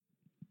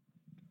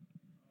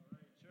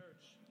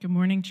Good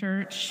morning,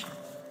 church.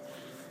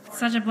 It's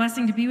such a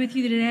blessing to be with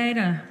you today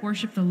to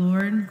worship the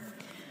Lord.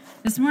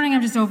 This morning,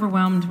 I'm just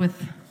overwhelmed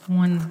with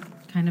one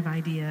kind of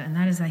idea, and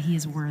that is that He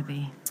is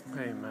worthy.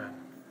 Amen.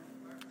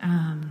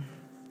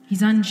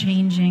 He's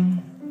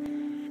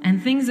unchanging,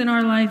 and things in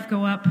our life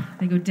go up,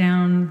 they go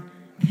down.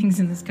 Things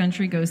in this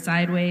country go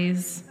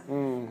sideways.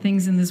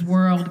 Things in this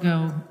world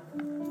go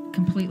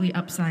completely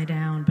upside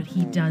down, but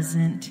He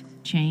doesn't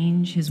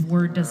change. His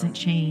word doesn't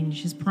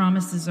change. His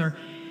promises are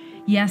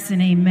yes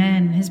and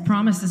amen. His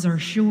promises are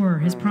sure.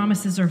 His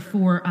promises are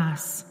for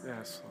us.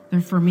 Yes. They're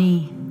for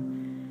me.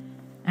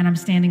 And I'm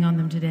standing on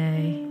them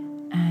today.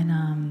 And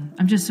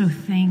I'm just so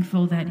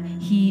thankful that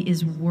He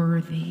is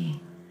worthy.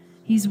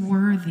 He's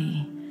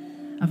worthy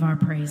of our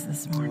praise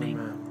this morning.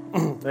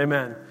 Amen.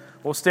 Amen.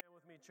 Well, stand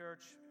with me, church.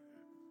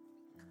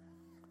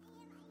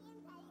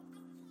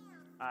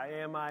 I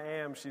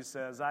am, she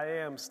says. I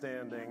am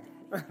standing.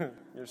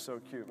 You're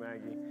so cute,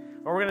 Maggie.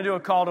 Well, we're going to do a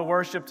call to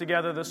worship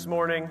together this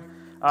morning.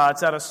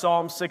 It's out of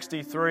Psalm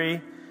 63.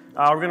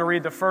 We're going to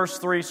read the first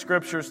three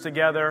scriptures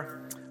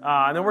together,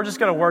 and then we're just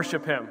going to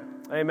worship Him.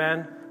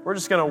 Amen? We're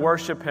just going to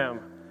worship Him.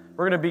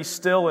 We're going to be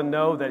still and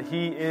know that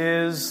He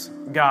is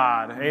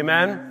God.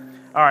 Amen?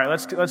 All right,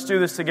 let's do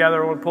this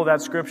together. We'll pull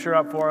that scripture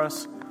up for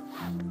us.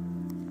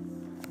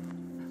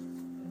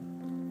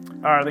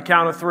 All right, on the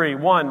count of three.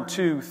 1,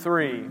 2,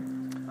 3.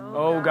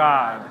 O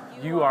God,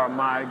 You are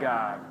my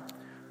God.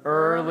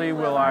 Early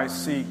will I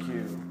seek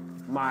You.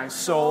 My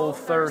soul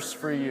thirsts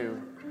for You.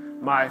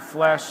 My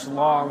flesh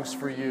longs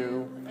for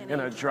You in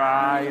a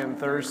dry and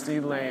thirsty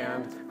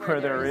land where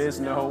there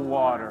is no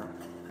water.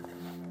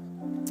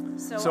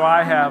 So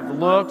I have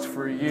looked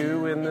for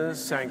You in the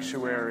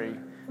sanctuary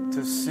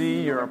to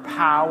see Your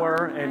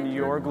power and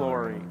Your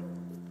glory.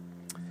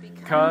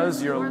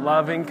 Because Your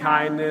loving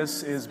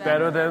kindness is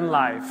better than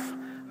life,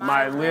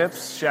 my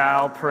lips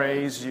shall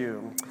praise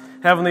You.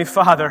 Heavenly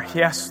Father,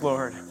 yes,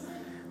 Lord,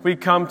 we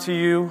come to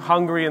You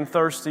hungry and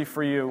thirsty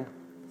for You.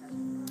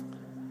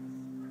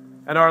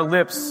 And our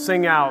lips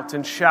sing out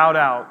and shout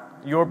out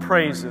Your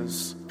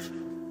praises.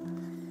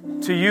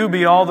 To You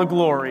be all the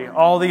glory,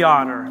 all the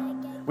honor.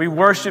 We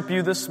worship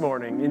You this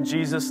morning in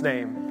Jesus'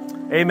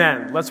 name.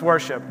 Amen. Let's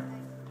worship.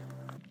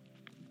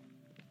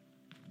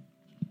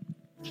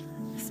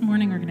 This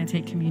morning we're going to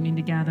take communion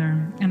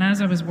together. And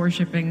as I was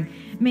worshiping,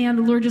 man,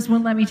 the Lord just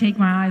wouldn't let me take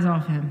my eyes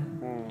off Him.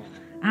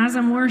 As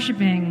I'm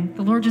worshiping,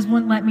 the Lord just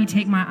wouldn't let me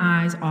take my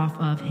eyes off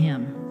of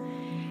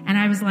Him. And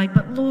I was like,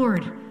 but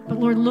Lord,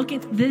 look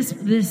at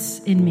this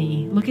in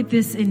me. Look at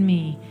this in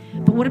me.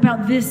 But what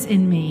about this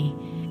in me?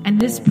 And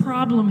this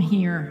problem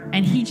here.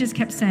 And He just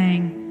kept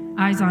saying,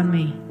 eyes on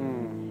me.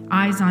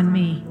 Eyes on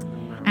me.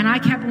 And I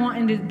kept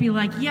wanting to be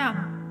like,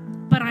 yeah,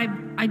 but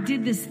I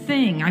did this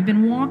thing. I've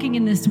been walking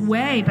in this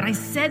way, but I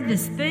said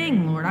this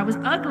thing, Lord. I was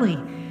ugly.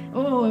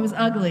 Oh, it was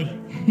ugly.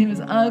 It was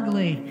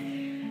ugly.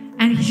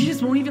 And He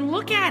just won't even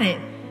look at it.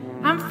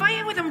 I'm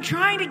fighting with Him,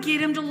 trying to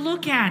get Him to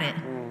look at it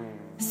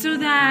so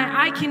that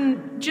I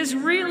can just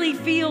really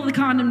feel the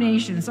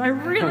condemnation. So I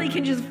really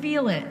can just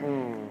feel it.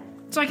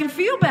 So I can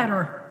feel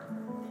better.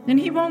 And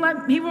He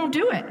won't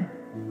do it.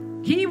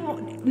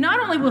 Not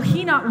only will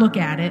He not look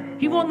at it,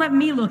 He won't let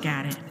me look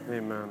at it.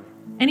 Amen.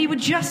 And He would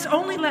just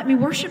only let me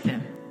worship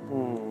Him.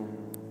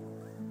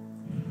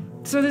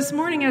 So this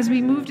morning, as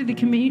we move to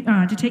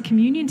to take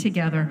communion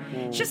together,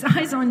 it's just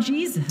eyes on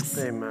Jesus.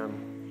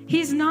 Amen.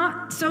 He's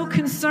not so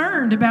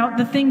concerned about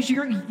the things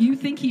you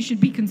think He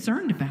should be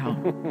concerned about.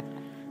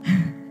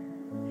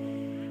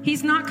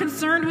 He's not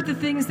concerned with the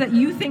things that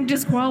you think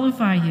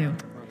disqualify you.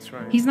 That's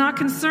right. He's not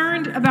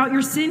concerned about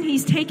your sin.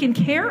 He's taken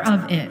care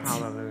of it.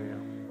 Hallelujah.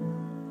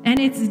 And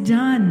it's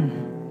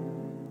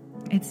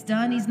done. It's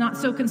done. He's not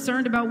so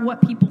concerned about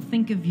what people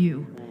think of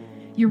you,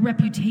 your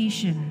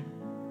reputation.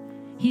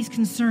 He's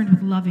concerned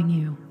with loving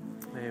you.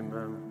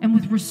 Amen. And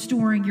with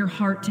restoring your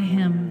heart to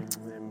Him.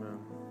 Amen.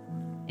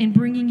 And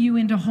bringing you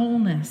into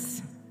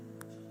wholeness.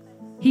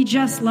 He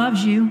just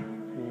loves you.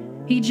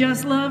 He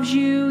just loves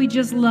you. He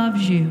just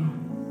loves you.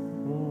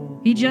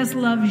 He just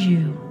loves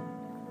you.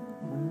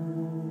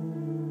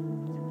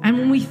 And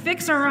when we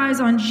fix our eyes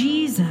on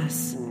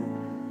Jesus,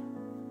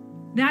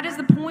 that is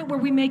the point where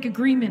we make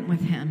agreement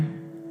with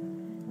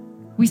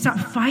Him. We stop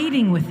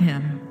fighting with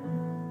Him.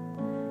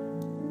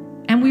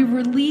 And we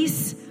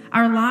release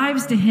our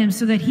lives to Him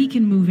so that He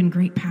can move in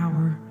great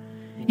power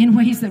in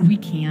ways that we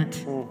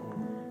can't.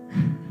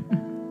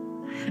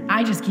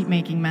 I just keep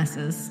making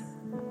messes.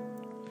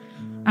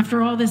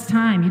 After all this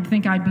time, you'd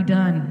think I'd be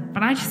done.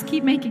 But I just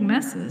keep making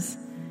messes.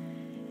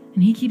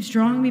 And He keeps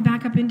drawing me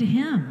back up into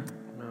Him.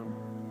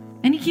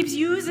 And He keeps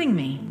using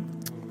me.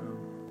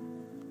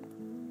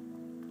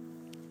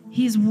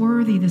 He is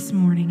worthy this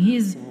morning. He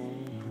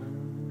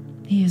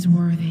is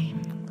worthy.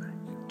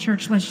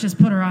 Church, let's just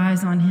put our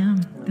eyes on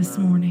Him this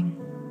morning.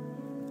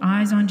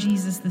 Eyes on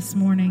Jesus this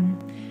morning.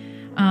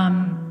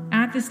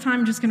 At this time,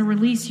 I'm just going to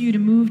release you to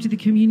move to the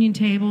communion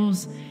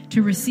tables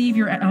to receive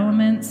your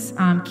elements.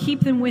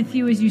 Keep them with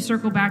you as you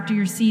circle back to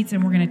your seats,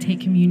 and we're going to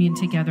take communion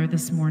together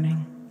this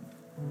morning.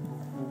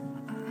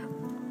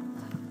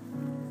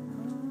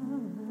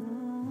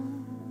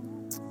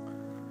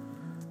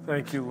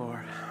 Thank you,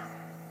 Lord.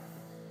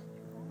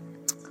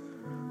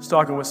 I was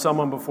talking with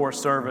someone before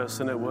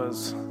service, and it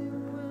was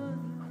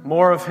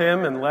more of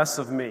him and less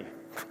of me.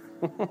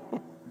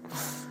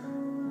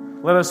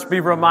 Let us be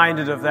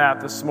reminded of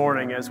that this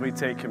morning as we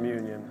take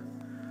communion.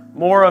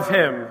 More of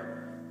him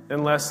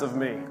and less of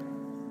me.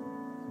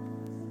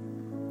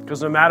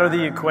 Because no matter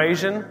the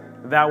equation,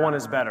 that one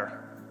is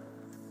better.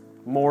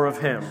 More of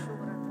him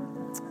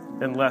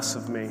and less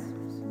of me.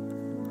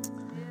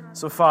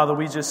 So, Father,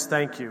 we just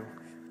thank you.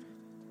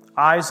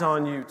 Eyes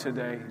on you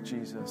today,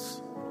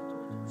 Jesus.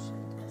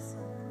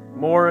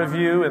 More of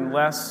you and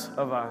less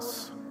of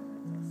us.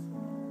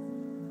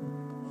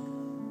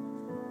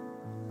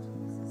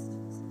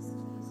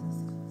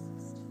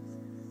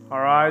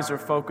 Our eyes are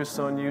focused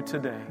on you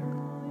today.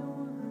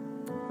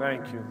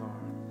 Thank you,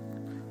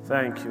 Lord.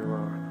 Thank you,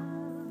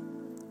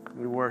 Lord.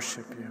 We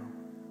worship you.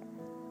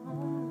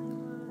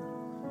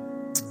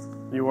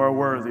 You are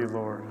worthy,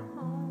 Lord.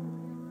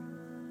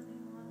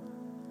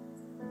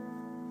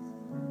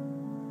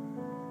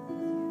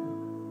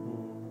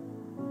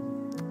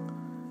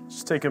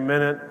 Just take a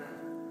minute.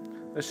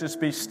 Let's just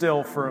be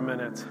still for a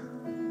minute.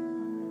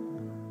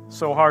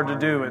 So hard to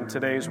do in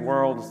today's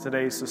world,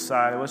 today's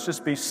society. Let's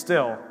just be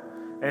still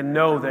and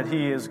know that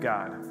He is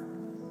God.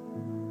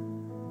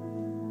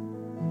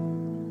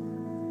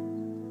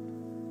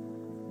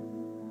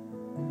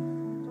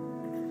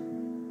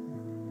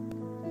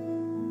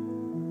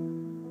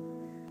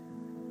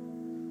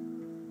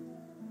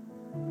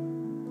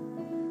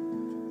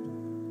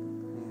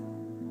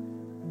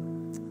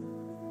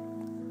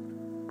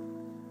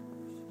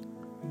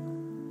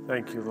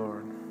 Thank you,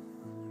 Lord.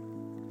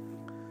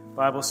 The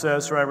Bible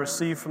says, "For I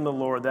received from the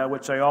Lord that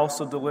which I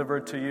also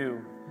delivered to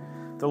you.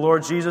 The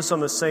Lord Jesus, on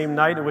the same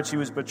night in which he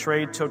was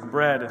betrayed, took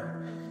bread.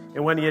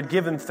 And when he had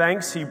given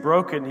thanks, he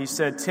broke it, and he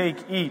said,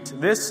 'Take, eat.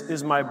 This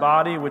is my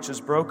body, which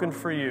is broken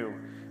for you.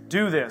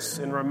 Do this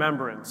in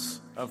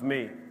remembrance of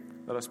me.'"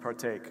 Let us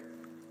partake.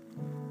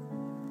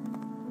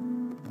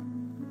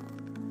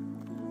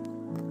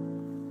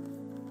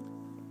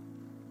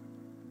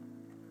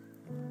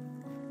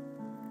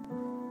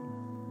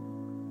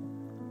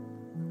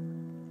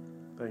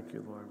 Thank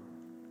you, Lord.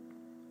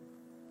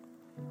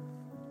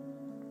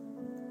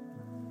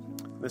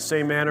 In the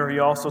same manner, he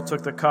also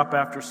took the cup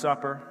after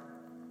supper,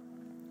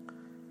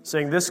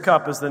 saying, "This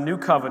cup is the new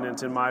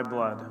covenant in my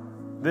blood.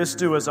 This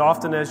do as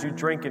often as you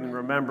drink it in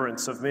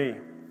remembrance of me.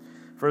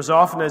 For as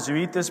often as you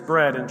eat this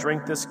bread and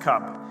drink this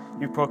cup,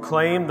 you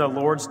proclaim the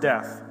Lord's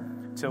death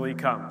till he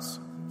comes."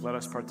 Let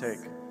us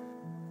partake.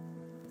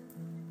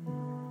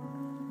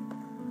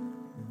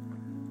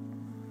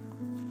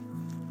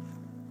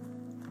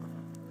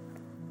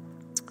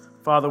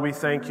 Father, we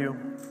thank you.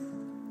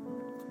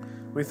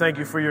 We thank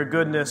you for your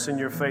goodness and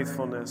your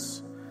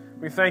faithfulness.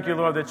 We thank you,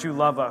 Lord, that you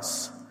love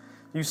us.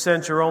 You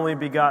sent your only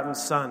begotten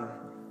Son.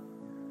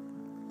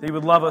 That he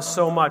would love us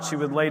so much, he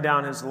would lay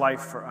down his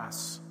life for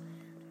us.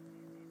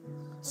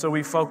 So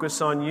we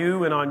focus on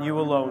you and on you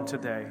alone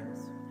today.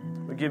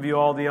 We give you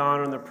all the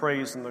honor and the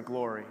praise and the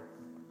glory.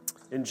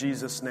 In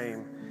Jesus'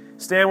 name.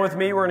 Stand with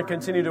me. We're going to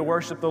continue to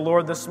worship the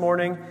Lord this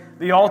morning.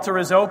 The altar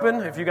is open.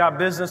 If you got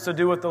business to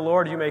do with the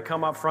Lord, you may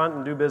come up front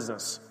and do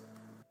business.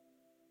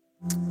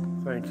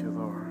 Thank you,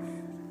 Lord.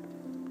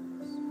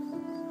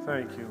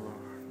 Thank you, Lord.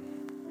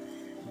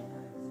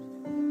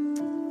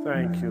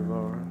 Thank you,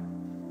 Lord.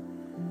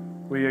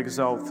 We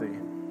exalt thee.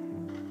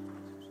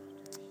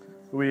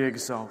 We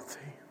exalt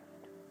thee.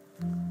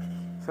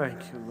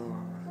 Thank you,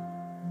 Lord.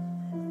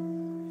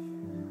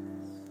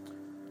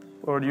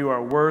 Lord, you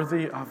are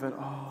worthy of it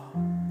all.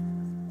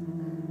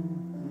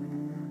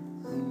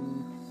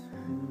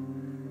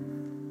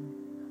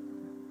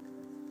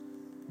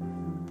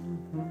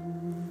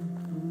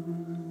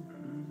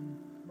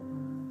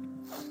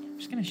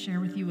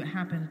 Share with you what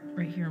happened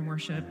right here in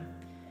worship,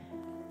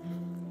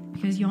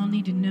 because y'all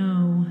need to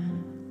know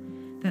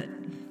that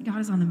God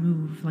is on the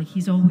move. Like,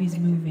 he's always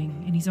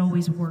moving and he's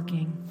always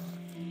working,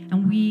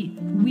 and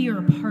we are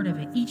a part of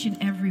it. Each and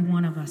every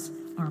one of us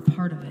are a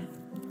part of it.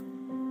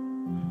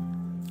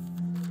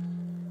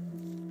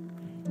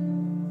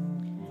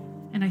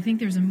 And I think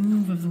there's a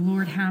move of the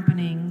Lord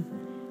happening.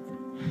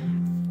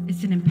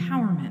 It's an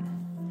empowerment.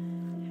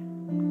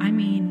 I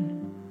mean,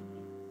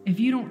 if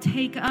you don't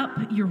take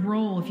up your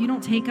role, if you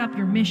don't take up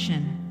your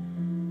mission,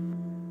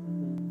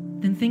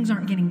 then things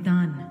aren't getting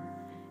done.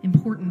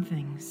 Important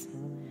things.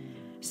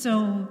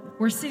 So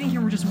we're sitting here,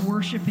 we're just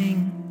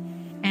worshiping,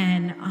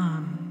 and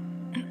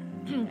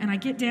I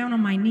get down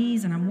on my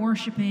knees and I'm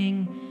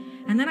worshiping,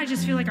 and then I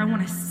just feel like I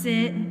want to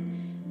sit.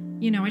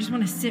 I just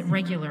want to sit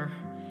regular.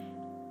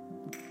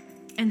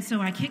 And so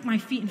I kick my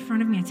feet in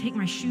front of me, I take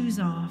my shoes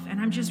off,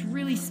 and I'm just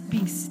really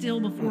being still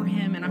before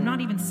him, and I'm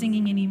not even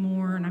singing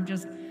anymore, and I'm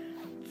just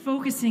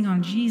focusing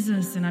on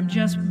Jesus, and I'm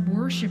just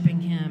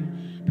worshiping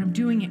him, but I'm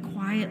doing it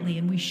quietly.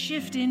 And we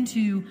shift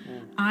into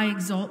I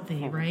exalt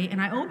thee, right?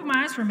 And I open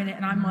my eyes for a minute,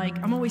 and I'm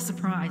always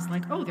surprised,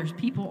 like, oh, there's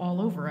people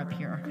all over up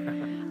here.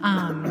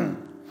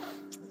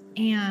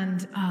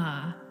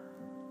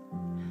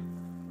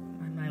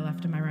 My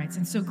left and my right.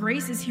 And so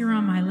Grace is here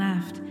on my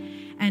left.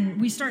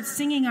 And we start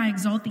singing, I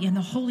Exalt Thee, and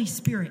the Holy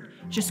Spirit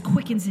just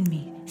quickens in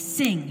me.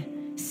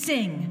 Sing,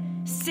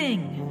 sing,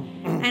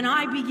 sing. And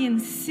I begin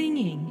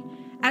singing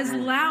as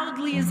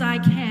loudly as I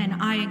can,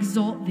 I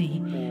exalt Thee.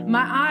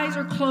 My eyes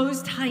are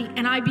closed tight,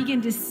 and I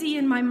begin to see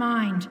in my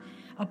mind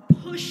a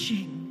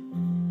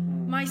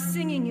pushing. My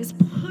singing is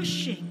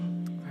pushing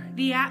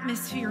the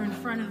atmosphere in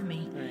front of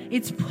me.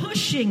 It's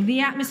pushing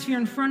the atmosphere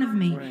in front of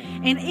me.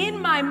 And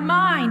in my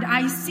mind,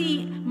 I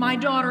see my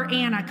daughter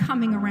Anna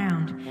coming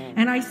around.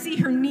 And I see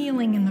her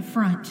kneeling in the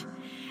front.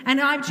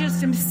 And I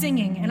just am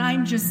singing, and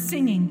I'm just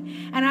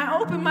singing. And I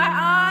open my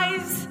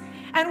eyes,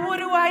 and what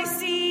do I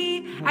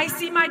see? I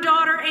see my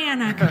daughter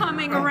Anna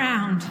coming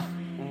around.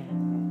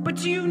 But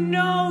do you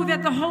know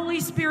that the Holy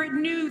Spirit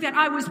knew that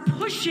I was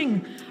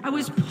pushing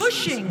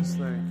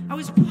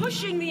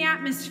the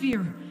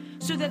atmosphere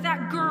so that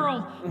that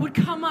girl would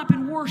come up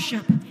and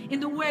worship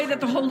in the way that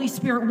the Holy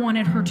Spirit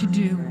wanted her to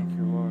do.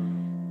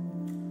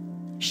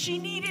 She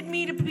needed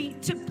me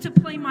to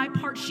play my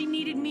part. She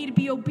needed me to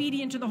be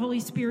obedient to the Holy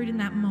Spirit in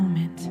that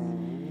moment.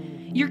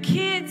 Your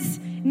kids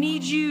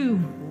need you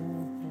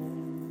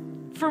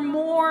for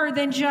more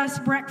than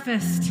just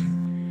breakfast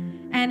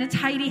and a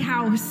tidy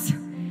house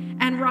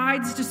and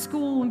rides to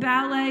school and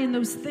ballet and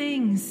those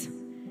things.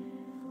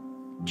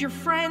 Your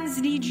friends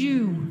need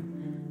you.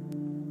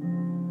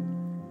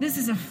 This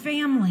is a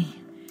family.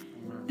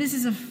 This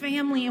is a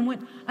family,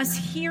 and us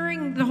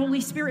hearing the Holy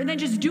Spirit and then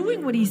just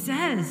doing what He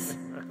says.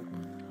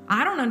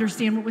 I don't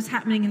understand what was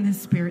happening in the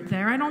Spirit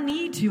there. I don't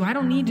need to. I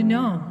don't need to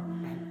know.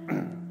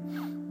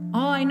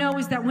 All I know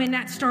is that when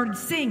that started,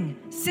 sing,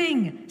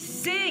 sing,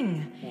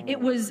 sing, it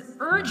was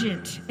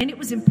urgent and it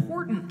was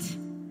important.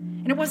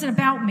 And it wasn't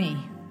about me.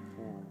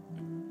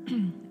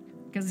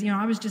 Because,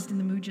 I was just in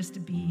the mood just to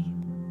be.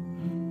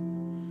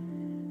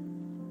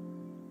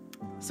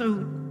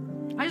 So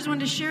I just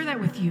wanted to share that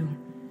with you.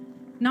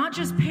 Not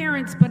just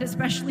parents, but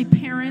especially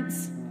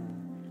parents,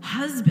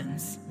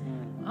 husbands.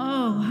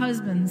 Oh,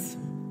 husbands.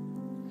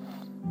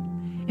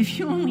 If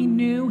you only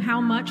knew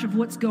how much of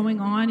what's going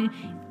on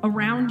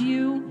around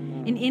you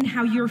and in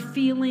how you're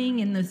feeling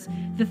and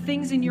the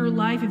things in your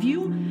life.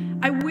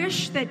 I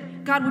wish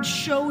that God would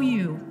show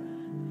you.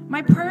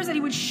 My prayer is that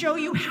He would show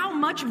you how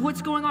much of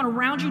what's going on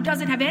around you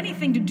doesn't have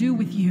anything to do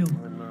with you.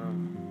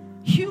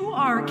 You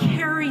are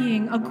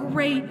carrying a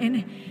great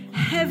and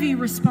heavy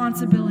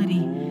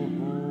responsibility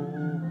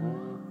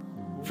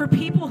for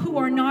people who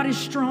are not as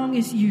strong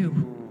as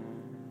you.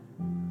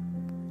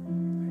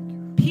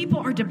 People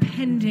are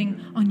depending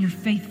on your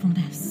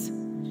faithfulness,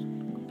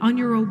 on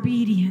your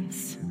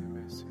obedience,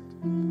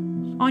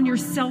 on your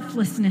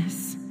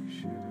selflessness.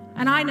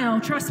 And I know,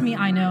 trust me,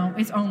 I know,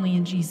 it's only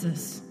in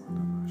Jesus.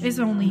 It's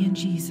only in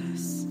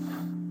Jesus.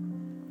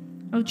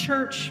 Oh,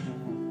 church,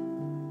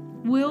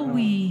 will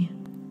we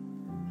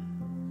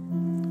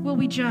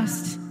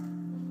just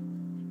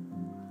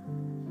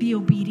be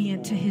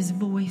obedient to His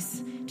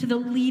voice, to the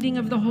leading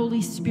of the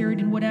Holy Spirit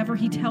in whatever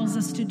He tells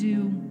us to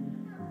do,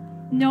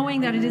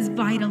 knowing that it is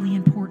vitally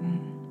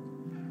important?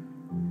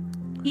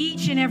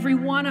 Each and every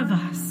one of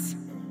us.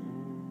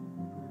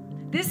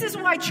 This is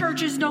why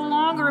church is no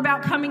longer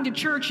about coming to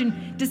church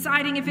and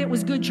deciding if it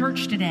was good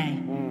church today.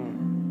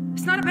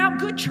 It's not about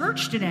good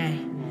church today.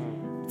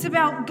 It's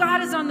about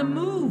God is on the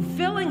move,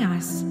 filling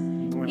us,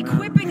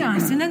 equipping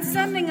us, and then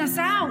sending us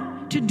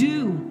out to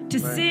do, to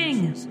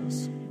sing,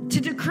 to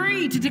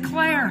decree, to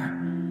declare,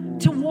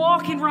 to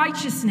walk in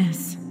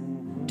righteousness,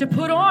 to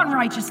put on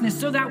righteousness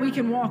so that we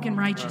can walk in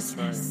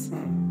righteousness.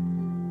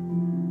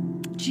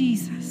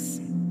 Jesus.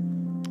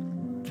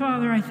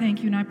 Father, I thank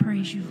you and I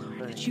praise you,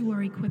 Lord, that you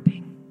are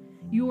equipping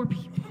your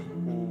people.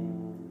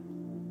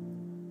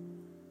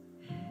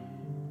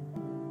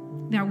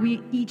 That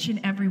we, each and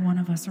every one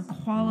of us, are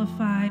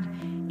qualified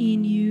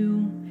in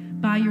you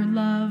by your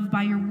love,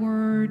 by your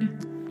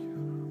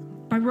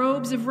word, by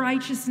robes of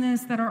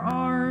righteousness that are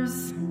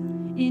ours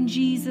in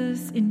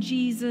Jesus, in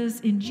Jesus,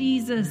 in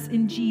Jesus,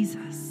 in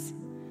Jesus.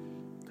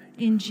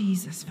 In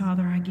Jesus,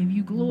 Father, I give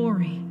you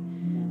glory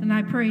and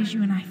I praise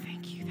you and I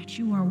thank you that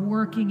you are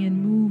working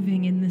and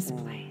moving in this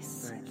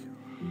place. Thank you.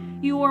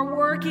 You are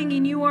working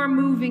and you are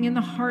moving in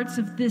the hearts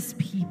of this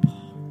people.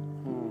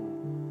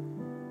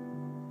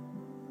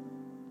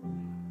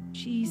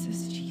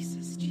 Jesus,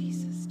 Jesus,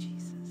 Jesus,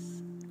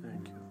 Jesus.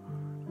 Thank you,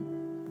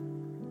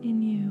 Lord.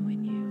 In you,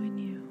 in you, in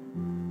you.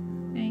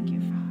 Thank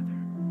you,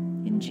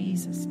 Father. In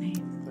Jesus'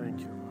 name.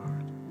 Thank you,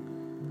 Lord.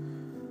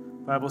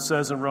 The Bible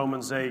says in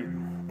Romans 8,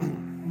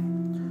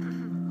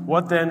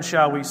 what then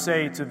shall we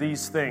say to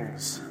these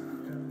things?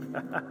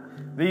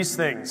 These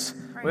things.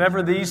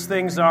 Whatever these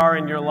things are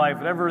in your life,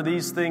 whatever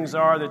these things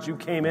are that you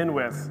came in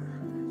with.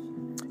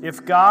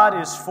 If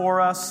God is for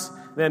us,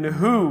 then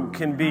who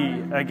can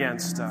be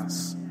against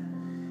us?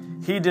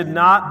 He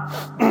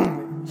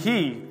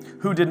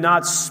who did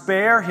not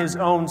spare his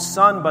own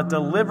Son, but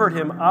delivered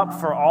him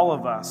up for all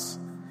of us,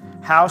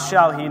 how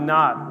shall he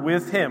not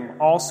with him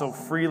also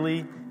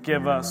freely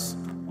give us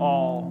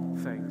all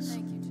things?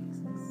 Thank you,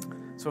 Jesus.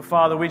 So,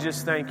 Father, we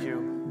just thank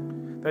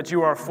you that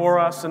you are for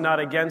us and not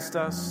against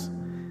us,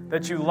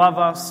 that you love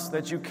us,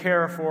 that you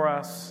care for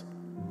us,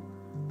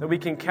 that we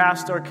can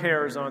cast our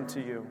cares onto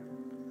you.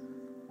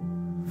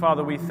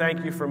 Father, we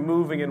thank you for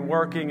moving and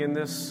working in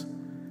this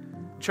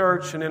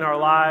church and in our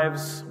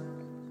lives.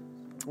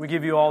 We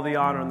give you all the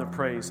honor and the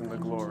praise and the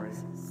glory.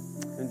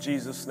 In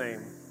Jesus'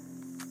 name,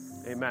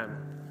 amen.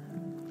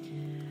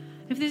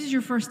 If this is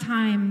your first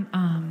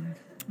time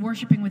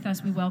worshiping with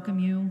us, we welcome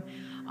you.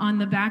 On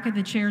the back of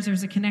the chairs,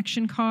 there's a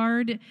connection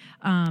card.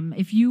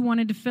 If you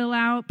wanted to fill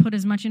out, put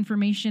as much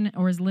information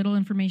or as little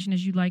information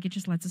as you'd like, it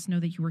just lets us know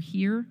that you were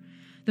here.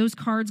 Those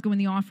cards go in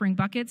the offering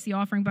buckets. The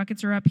offering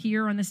buckets are up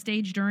here on the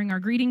stage during our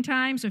greeting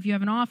time. So if you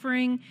have an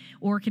offering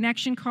or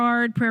connection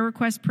card, prayer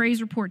request,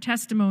 praise report,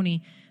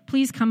 testimony,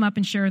 please come up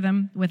and share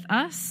them with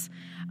us.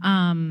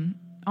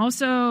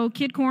 Also,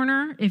 Kid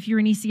Corner, if you're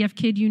an ECF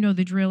kid, you know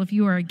the drill. If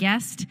you are a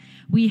guest,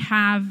 we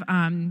have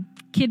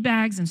kid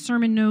bags and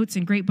sermon notes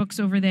and great books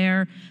over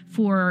there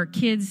for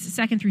kids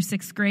 2nd through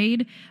 6th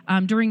grade.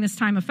 During this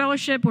time of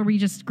fellowship where we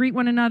just greet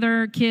one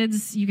another,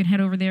 kids, you can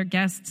head over there.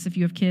 Guests, if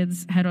you have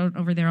kids, head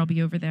over there. I'll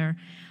be over there.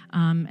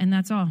 And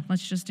that's all.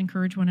 Let's just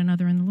encourage one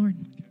another in the Lord.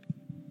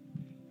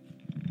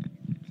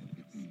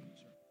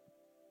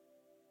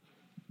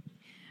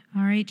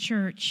 All right,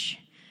 church.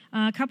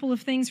 A couple of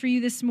things for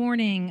you this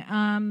morning.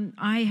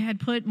 I had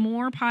put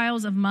more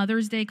piles of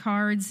Mother's Day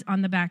cards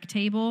on the back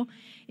table.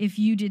 If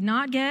you did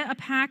not get a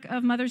pack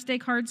of Mother's Day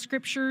card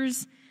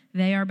scriptures,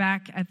 they are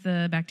back at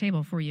the back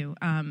table for you.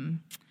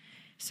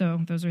 So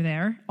those are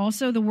there.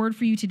 Also, the word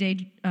for you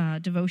today,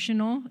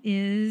 devotional,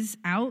 is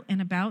out and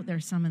about.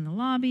 There's some in the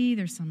lobby.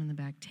 There's some in the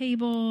back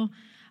table.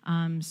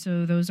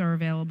 So those are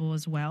available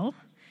as well.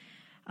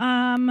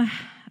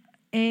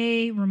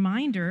 A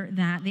reminder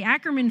that the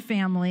Ackerman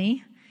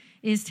family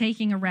is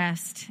taking a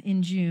rest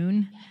in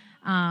June.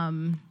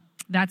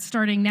 That's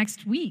starting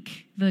next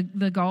week.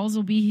 The Galls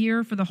will be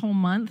here for the whole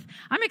month.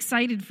 I'm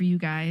excited for you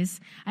guys.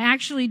 I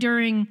actually,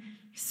 during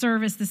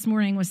service this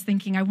morning, was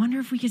thinking, I wonder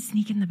if we could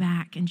sneak in the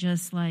back and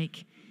just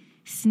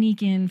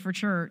sneak in for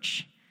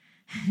church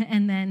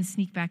and then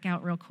sneak back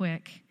out real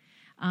quick.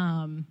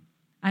 I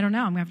don't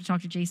know. I'm going to have to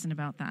talk to Jason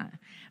about that.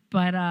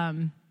 But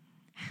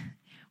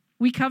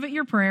we covet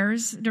your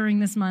prayers during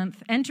this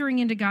month. Entering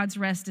into God's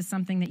rest is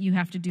something that you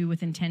have to do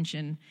with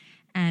intention.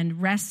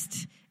 And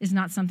rest is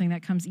not something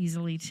that comes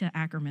easily to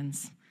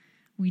Ackermans.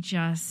 We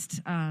just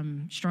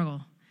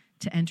struggle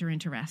to enter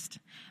into rest.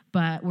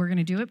 But we're going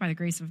to do it by the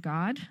grace of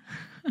God.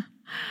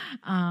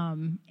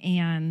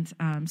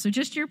 So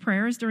just your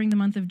prayers during the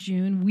month of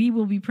June. We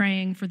will be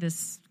praying for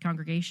this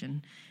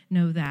congregation.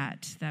 Know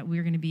that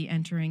we're going to be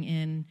entering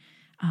in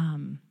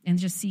and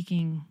just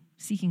seeking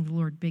the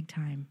Lord big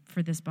time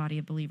for this body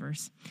of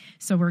believers.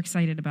 So we're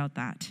excited about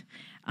that.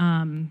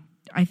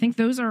 I think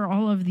those are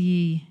all of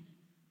the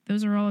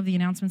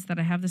announcements that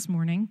I have this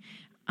morning.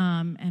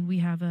 And we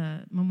have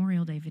a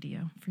Memorial Day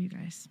video for you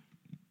guys.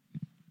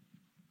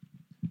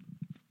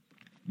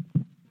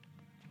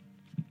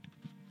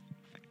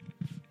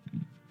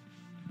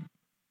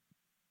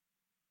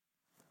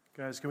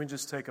 Guys, can we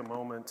just take a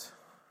moment?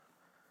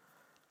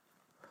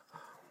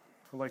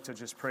 I'd like to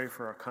just pray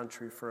for our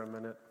country for a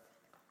minute.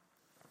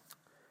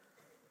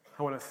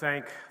 I want to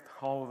thank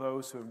all of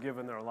those who have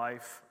given their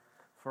life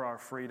for our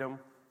freedom.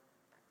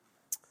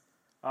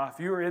 If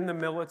you are in the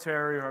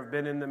military or have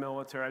been in the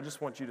military, I just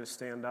want you to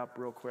stand up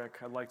real quick.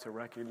 I'd like to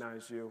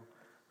recognize you.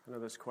 I know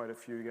there's quite a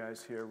few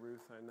guys here.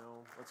 Ruth, I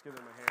know. Let's give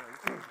them a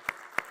hand.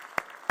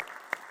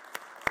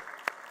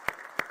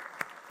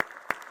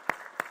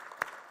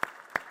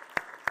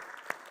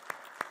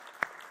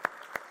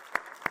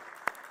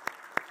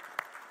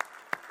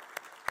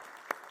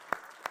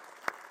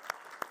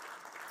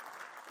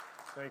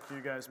 Thank you.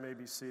 You guys may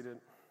be seated.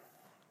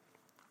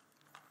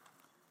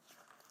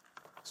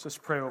 Let's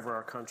just pray over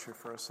our country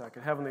for a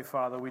second. Heavenly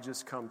Father, we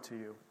just come to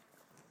you.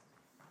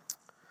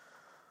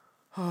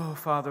 Oh,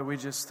 Father, we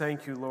just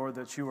thank you, Lord,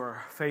 that you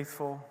are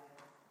faithful.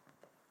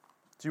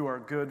 That you are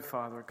good,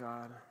 Father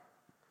God.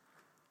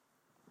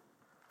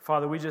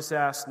 Father, we just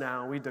ask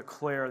now, we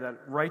declare that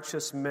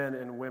righteous men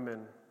and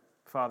women,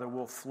 Father,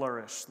 will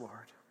flourish,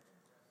 Lord.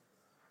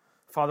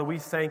 Father, we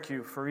thank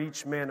you for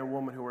each man and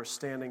woman who are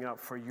standing up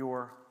for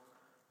your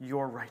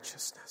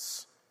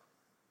righteousness.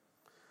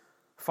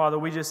 Father,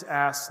 we just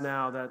ask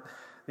now that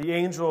the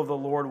angel of the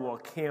Lord will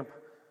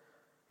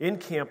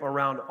encamp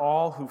around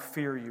all who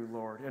fear you,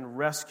 Lord, and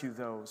rescue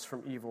those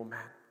from evil men.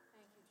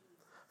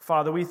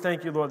 Father, we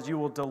thank you, Lord, that you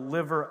will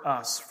deliver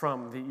us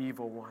from the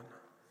evil one.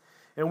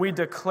 And we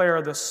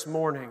declare this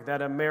morning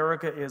that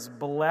America is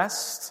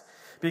blessed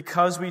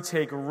because we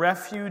take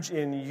refuge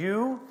in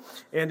you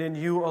and in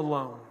you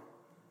alone.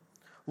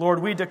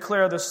 Lord, we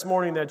declare this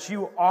morning that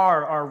you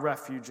are our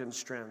refuge and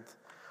strength,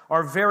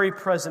 our very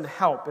present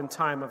help in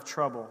time of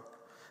trouble.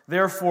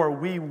 Therefore,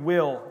 we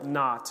will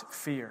not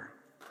fear.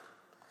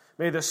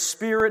 May the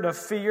spirit of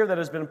fear that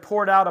has been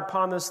poured out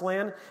upon this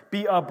land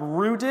be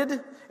uprooted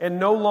and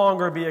no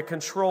longer be a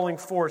controlling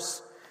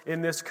force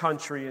in this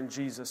country in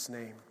Jesus'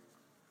 name.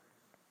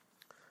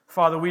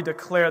 Father, we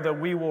declare that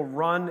we will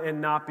run and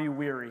not be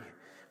weary,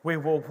 we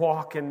will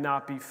walk and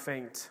not be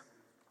faint.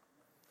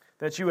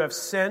 That you have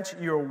sent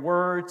your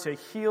word to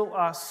heal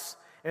us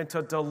and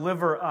to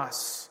deliver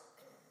us.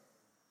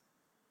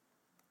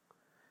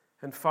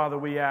 And Father,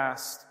 we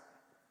ask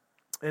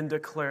and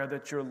declare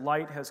that your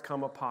light has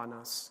come upon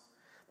us.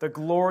 The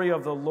glory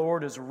of the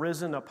Lord is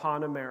risen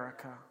upon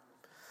America.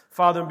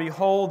 Father,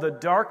 behold the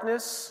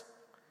darkness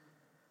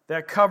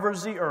that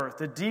covers the earth,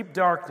 the deep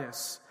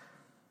darkness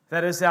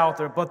that is out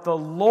there. But the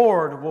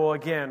Lord will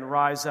again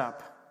rise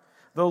up.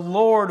 The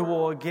Lord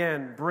will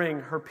again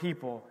bring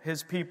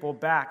his people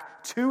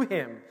back to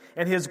him,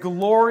 and his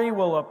glory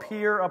will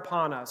appear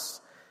upon us.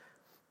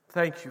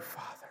 Thank you,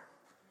 Father.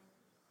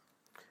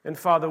 And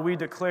Father, we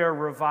declare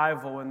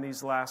revival in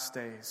these last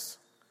days.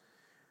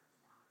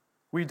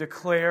 We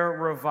declare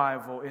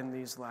revival in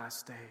these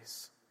last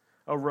days.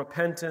 A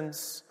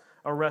repentance,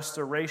 a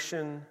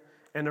restoration,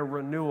 and a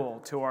renewal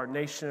to our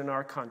nation and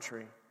our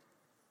country.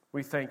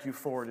 We thank you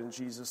for it in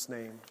Jesus'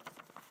 name.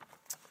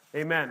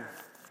 Amen.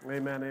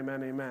 Amen,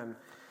 amen, amen.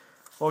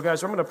 Well,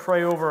 guys, I'm going to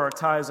pray over our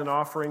tithes and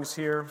offerings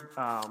here.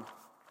 I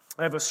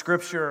have a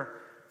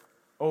scripture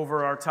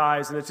over our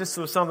tithes, and it just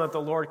was something that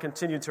the Lord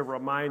continued to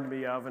remind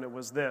me of, and it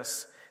was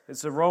this.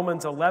 It's in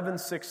Romans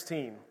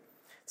 11:16. It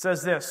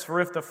says this, "For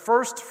if the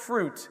first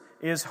fruit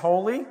is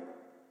holy,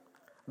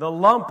 the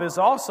lump is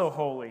also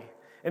holy.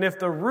 And if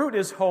the root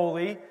is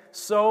holy,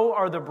 so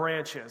are the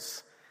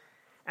branches."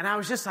 And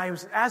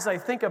as I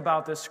think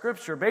about this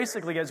scripture,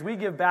 basically as we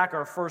give back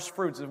our first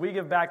fruits, as we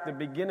give back the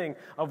beginning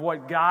of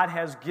what God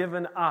has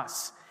given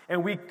us,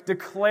 and we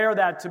declare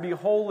that to be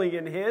holy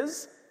in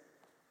His,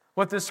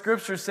 what this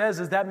scripture says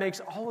is that makes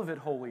all of it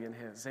holy in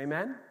His.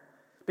 Amen?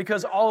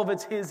 Because all of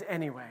it's His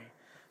anyway.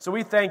 So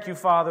we thank you,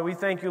 Father. We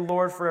thank you,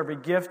 Lord, for every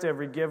gift,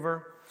 every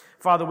giver.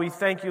 Father, we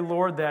thank you,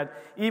 Lord, that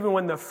even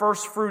when the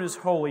first fruit is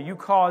holy, you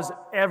cause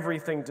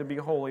everything to be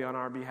holy on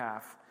our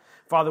behalf.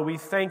 Father, we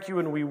thank you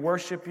and we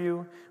worship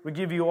you. We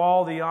give you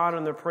all the honor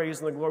and the praise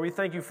and the glory. We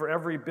thank you for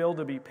every bill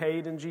to be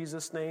paid in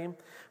Jesus' name.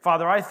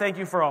 Father, I thank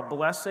you for a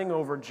blessing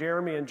over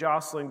Jeremy and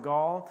Jocelyn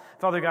Gall.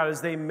 Father God,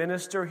 as they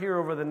minister here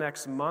over the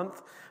next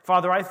month.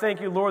 Father, I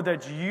thank you, Lord,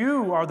 that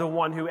you are the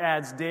one who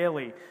adds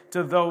daily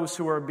to those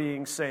who are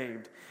being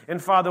saved. And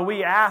Father,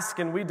 we ask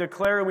and we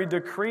declare and we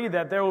decree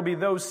that there will be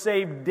those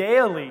saved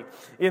daily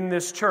in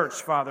this church,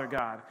 Father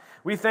God.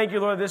 We thank you,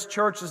 Lord, this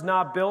church is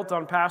not built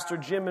on Pastor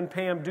Jim and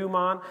Pam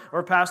Dumont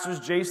or Pastors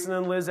Jason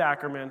and Liz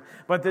Ackerman,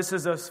 but this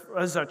is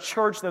a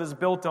church that is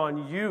built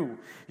on you.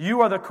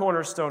 You are the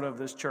cornerstone of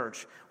this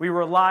church. We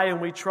rely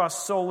and we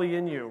trust solely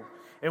in you,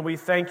 and we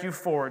thank you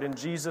for it. In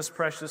Jesus'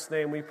 precious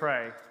name we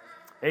pray.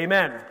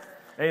 Amen.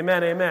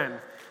 Amen, amen.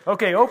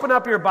 Okay, open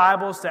up your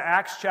Bibles to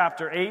Acts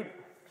chapter 8.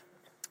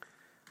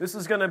 This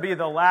is going to be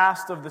the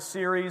last of the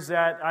series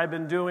that I've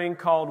been doing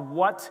called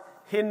What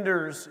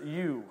Hinders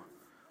You?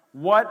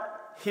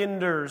 What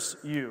hinders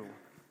you?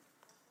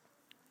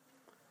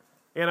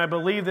 And I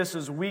believe this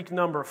is week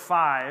number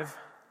 5.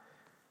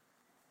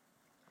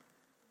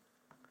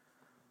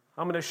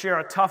 I'm going to share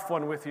a tough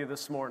one with you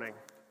this morning.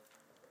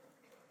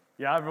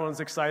 Yeah, everyone's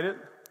excited?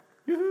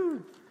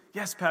 Yoo-hoo!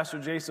 Yes, Pastor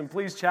Jason,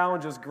 please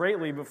challenge us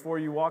greatly before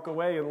you walk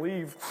away and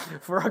leave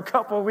for a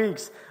couple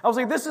weeks. I was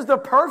like, this is the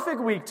perfect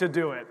week to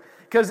do it.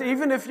 Because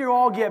even if you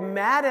all get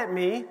mad at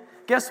me,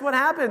 guess what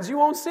happens? You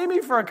won't see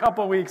me for a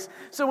couple weeks.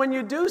 So when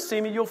you do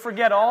see me, you'll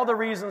forget all the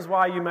reasons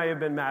why you may have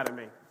been mad at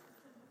me.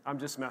 I'm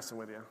just messing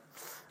with you.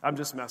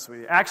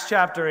 Acts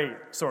chapter 8,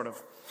 sort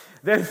of.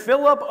 Then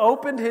Philip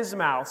opened his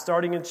mouth,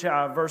 starting in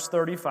verse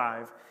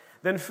 35.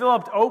 Then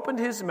Philip opened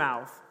his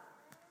mouth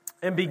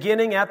and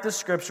beginning at the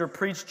scripture,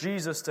 preached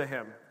Jesus to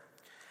him.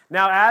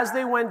 Now as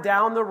they went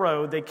down the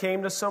road, they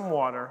came to some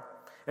water,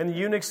 and the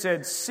eunuch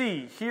said,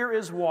 "See, here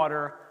is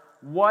water.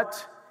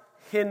 What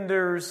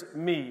hinders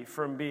me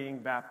from being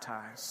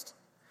baptized?"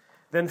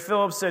 Then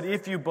Philip said,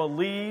 "If you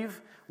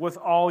believe with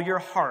all your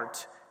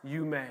heart,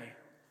 you may."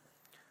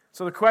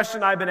 So the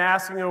question I've been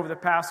asking over the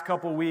past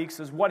couple weeks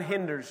is, what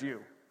hinders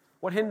you?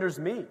 What hinders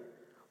me?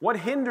 What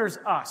hinders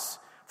us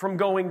from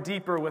going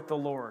deeper with the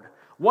Lord?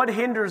 What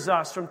hinders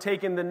us from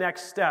taking the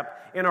next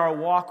step in our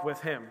walk with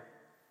Him?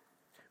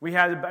 We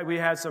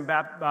had some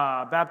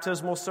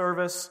baptismal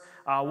service,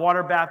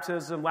 water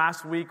baptism.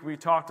 Last week we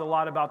talked a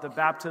lot about the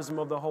baptism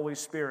of the Holy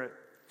Spirit.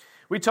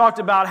 We talked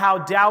about how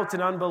doubt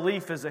and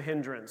unbelief is a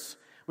hindrance.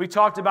 We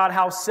talked about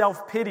how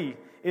self-pity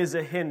is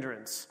a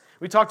hindrance.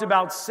 We talked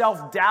about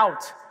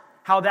self-doubt,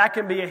 how that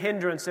can be a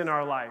hindrance in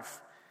our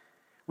life.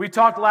 We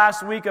talked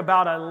last week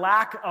about a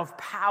lack of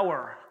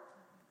power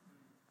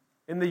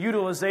in the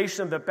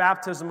utilization of the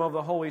baptism of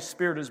the Holy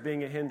Spirit as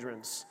being a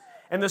hindrance.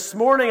 And this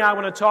morning I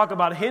want to talk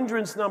about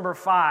hindrance number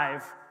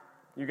 5.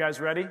 You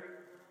guys ready?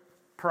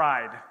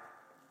 Pride.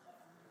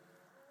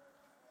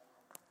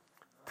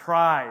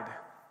 Pride.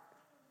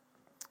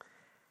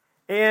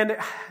 And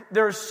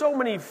there are so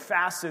many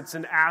facets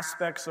and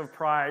aspects of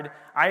pride.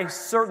 I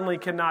certainly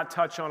cannot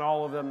touch on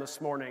all of them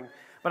this morning.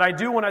 But I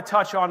do want to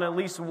touch on at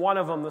least one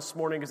of them this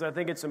morning because I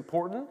think it's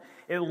important.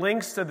 It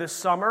links to this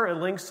summer. It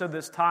links to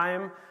this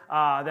time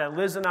that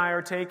Liz and I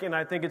are taking.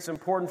 I think it's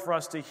important for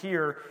us to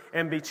hear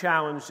and be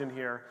challenged in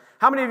here.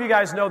 How many of you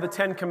guys know the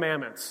 10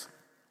 Commandments?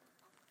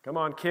 Come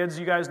on, kids,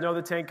 you guys know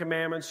the 10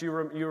 Commandments. You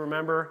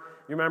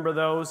remember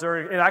those.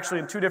 They're actually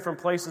in 2 different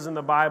places in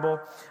the Bible.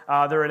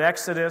 They're in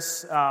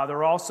Exodus.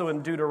 They're also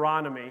in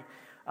Deuteronomy.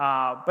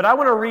 But I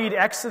want to read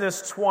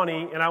Exodus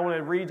 20, and I want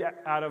to read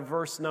out of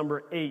verse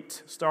number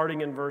 8,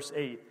 starting in verse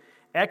 8.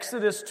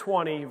 Exodus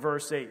 20,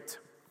 verse 8.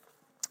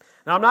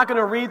 Now, I'm not going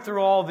to read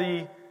through all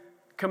the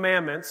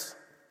commandments,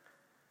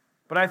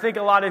 but I think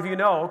a lot of you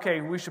know,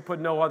 okay, we should put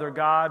no other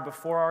God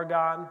before our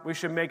God. We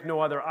should make no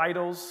other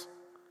idols.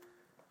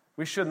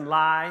 We shouldn't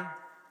lie.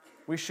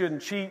 We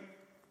shouldn't cheat.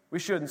 We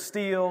shouldn't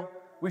steal.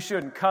 We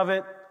shouldn't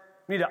covet.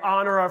 We need to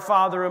honor our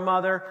father and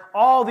mother.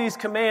 All these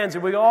commands,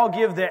 and we all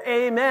give the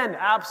amen.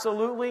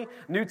 Absolutely.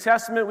 New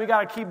Testament, we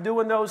got to keep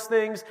doing those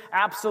things.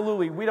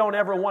 Absolutely. We don't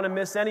ever want to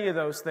miss any of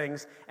those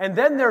things. And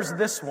then there's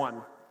this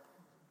one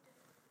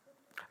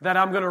that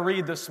I'm going to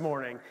read this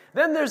morning.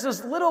 Then there's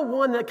this little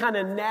one that kind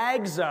of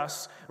nags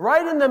us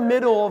right in the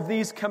middle of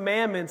these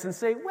commandments and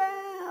say,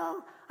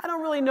 well, I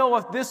don't really know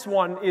if this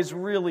one is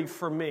really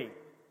for me.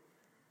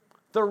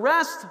 The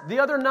rest, the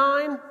other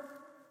 9,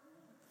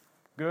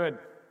 good.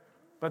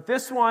 But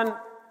this one,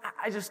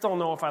 I just don't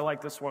know if I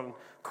like this one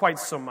quite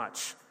so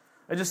much.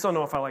 I just don't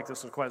know if I like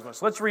this one quite as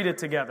much. Let's read it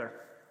together.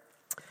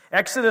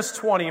 Exodus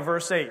 20,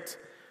 verse 8.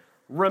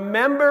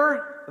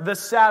 Remember the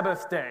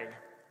Sabbath day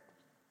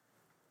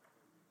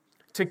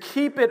to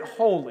keep it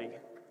holy.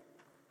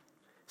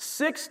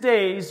 6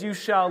 days you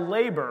shall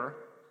labor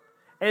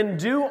and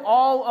do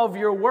all of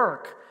your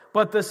work.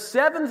 But the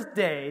 7th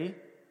day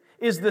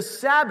is the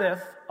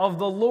Sabbath of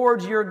the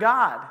Lord your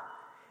God.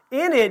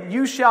 In it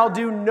you shall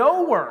do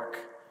no work,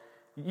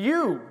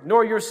 you,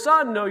 nor your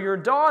son, nor your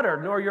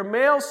daughter, nor your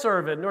male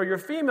servant, nor your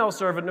female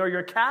servant, nor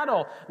your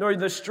cattle, nor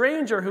the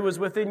stranger who is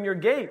within your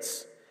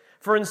gates.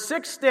 For in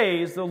 6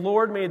 days the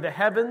Lord made the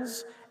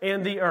heavens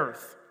and the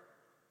earth,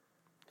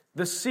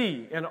 the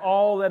sea, and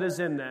all that is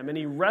in them, and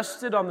he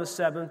rested on the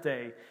 7th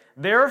day.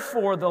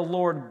 Therefore the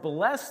Lord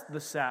blessed the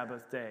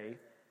Sabbath day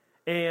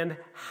and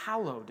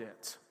hallowed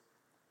it.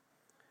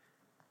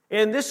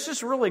 And this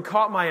just really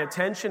caught my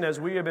attention as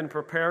we have been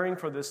preparing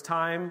for this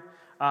time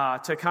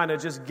to kind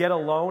of just get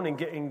alone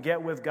and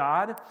get with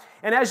God.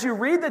 And as you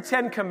read the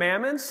 10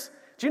 Commandments,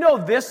 do you know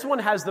this one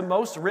has the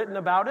most written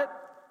about it?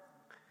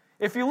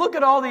 If you look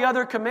at all the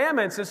other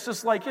commandments, it's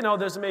just like,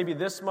 there's maybe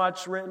this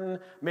much written,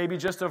 maybe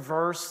just a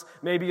verse,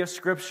 maybe a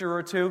scripture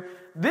or 2.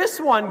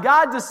 This one,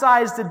 God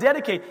decides to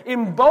dedicate.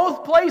 In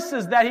both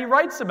places that he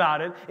writes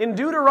about it, in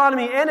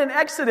Deuteronomy and in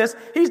Exodus,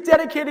 he's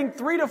dedicating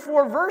 3 to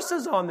 4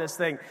 verses on this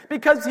thing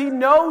because he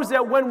knows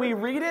that when we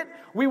read it,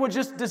 we would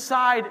just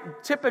decide,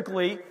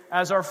 typically,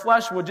 as our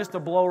flesh would, just to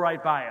blow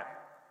right by it.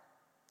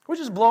 We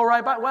just blow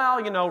right by it.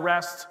 Well,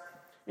 rest.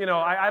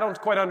 I don't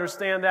quite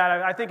understand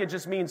that. I think it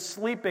just means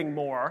sleeping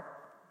more.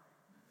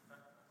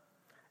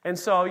 And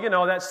so,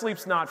 that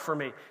sleep's not for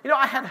me.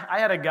 I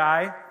had a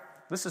guy,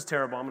 this is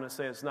terrible, I'm going to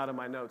say it's not in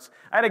my notes.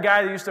 I had a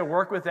guy that used to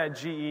work with at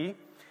GE.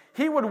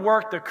 He would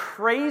work the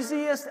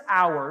craziest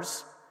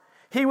hours.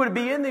 He would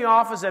be in the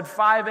office at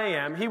 5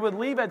 a.m. He would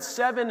leave at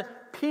 7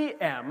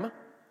 p.m.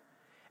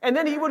 And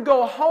then he would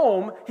go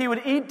home, he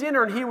would eat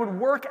dinner, and he would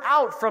work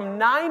out from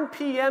 9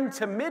 p.m.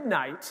 to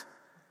midnight.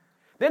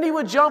 Then he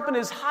would jump in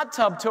his hot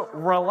tub to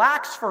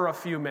relax for a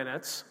few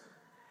minutes,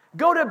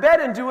 go to bed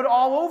and do it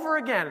all over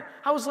again.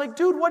 I was like,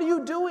 dude, what are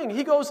you doing?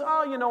 He goes,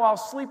 I'll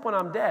sleep when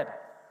I'm dead.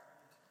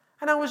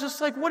 And I was just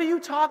like, what are you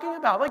talking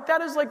about? Like,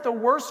 that is like the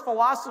worst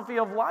philosophy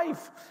of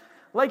life.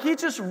 Like, he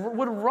just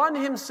would run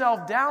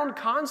himself down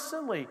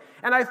constantly.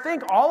 And I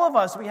think all of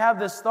us, we have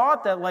this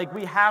thought that, like,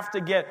 we have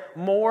to get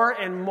more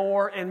and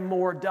more and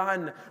more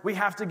done. We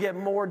have to get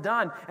more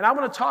done. And I'm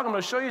going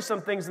to show you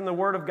some things in the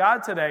Word of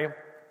God today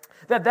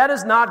that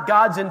is not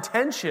God's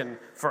intention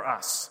for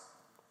us.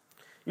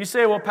 You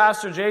say, well,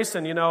 Pastor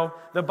Jason,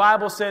 the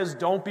Bible says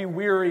don't be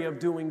weary of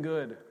doing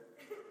good.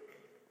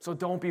 So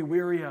don't be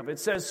weary of it. It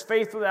says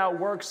faith without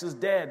works is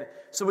dead.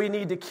 So we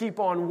need to keep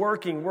on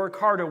working, work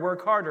harder,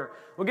 work harder.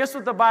 Well, guess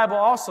what the Bible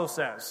also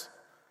says?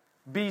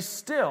 Be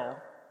still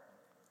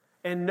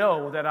and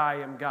know that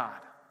I am God.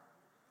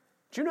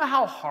 Do you know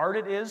how hard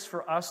it is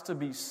for us to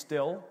be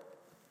still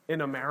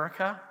in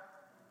America?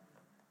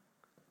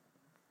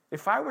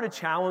 If I were to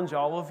challenge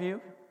all of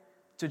you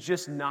to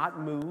just not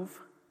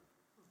move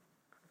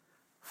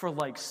for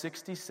like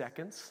 60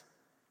 seconds,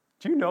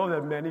 do you know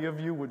that many of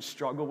you would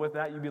struggle with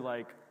that? You'd be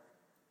like,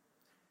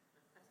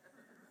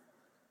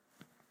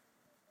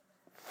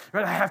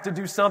 right, I have to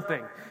do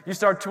something. You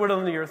start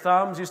twiddling your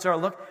thumbs, you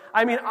start looking.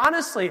 I mean,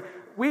 honestly,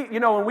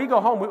 when we go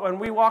home, when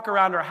we walk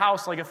around our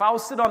house, like if I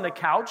was sit on the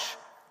couch,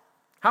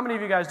 how many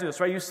of you guys do this,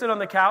 right? You sit on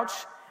the couch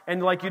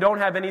and like you don't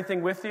have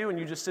anything with you and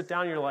you just sit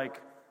down and you're like,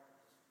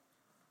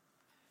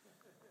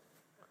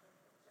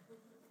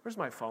 where's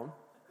my phone?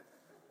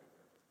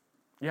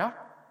 Yeah?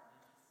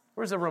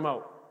 Where's the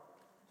remote?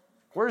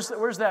 Where's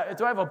that?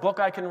 Do I have a book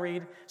I can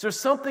read? Is there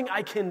something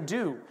I can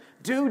do?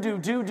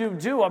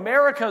 Do.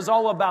 America is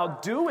all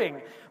about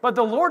doing. But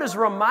the Lord is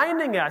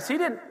reminding us,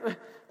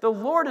 the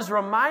Lord is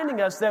reminding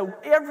us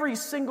that every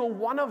single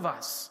one of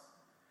us,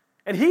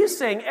 and He's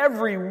saying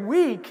every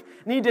week,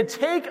 need to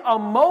take a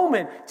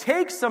moment,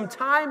 take some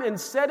time and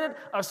set it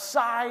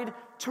aside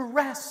to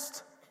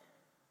rest.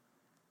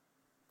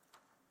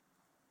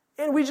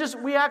 And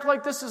we act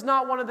like this is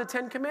not one of the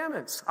 10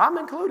 Commandments. I'm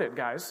included,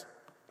 guys.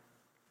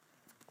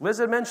 Liz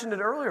had mentioned it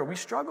earlier. We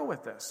struggle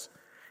with this.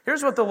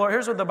 Here's what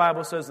the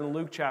Bible says in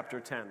Luke chapter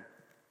 10. You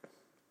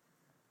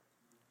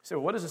say,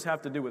 well, what does this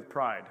have to do with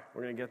pride?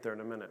 We're going to get there in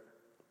a minute.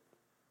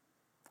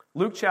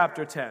 Luke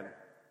chapter 10,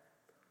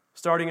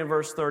 starting in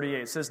verse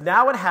 38, says,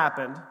 "Now it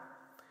happened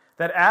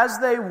that as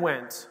they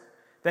went,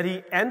 that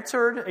he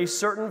entered a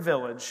certain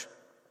village,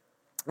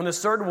 and a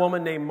certain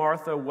woman named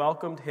Martha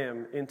welcomed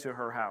him into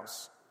her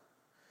house.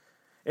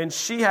 And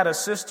she had a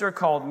sister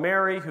called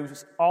Mary, who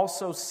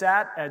also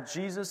sat at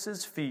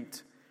Jesus'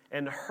 feet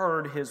and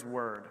heard his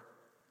word.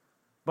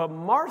 But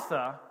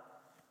Martha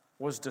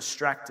was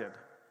distracted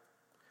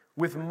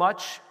with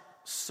much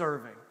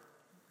serving.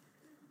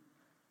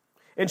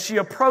 And she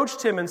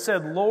approached him and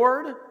said,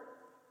 Lord,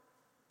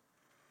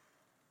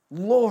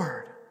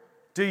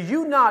 do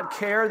you not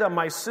care that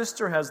my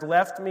sister has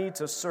left me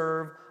to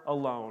serve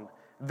alone?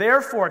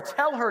 Therefore,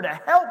 tell her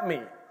to help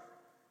me."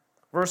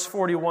 Verse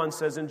 41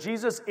 says, "And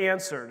Jesus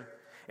answered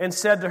and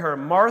said to her,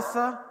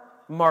 Martha,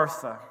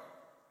 Martha,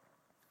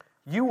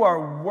 you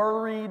are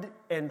worried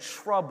and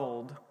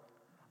troubled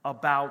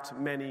about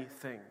many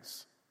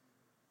things."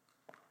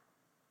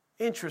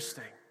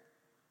 Interesting.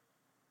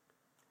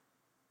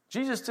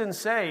 Jesus didn't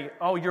say,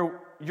 oh,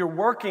 you're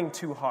working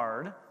too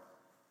hard.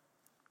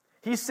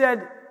 He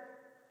said,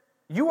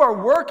 you are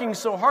working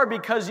so hard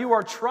because you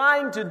are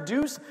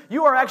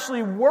you are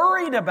actually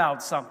worried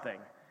about something.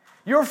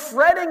 You're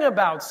fretting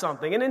about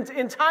something. And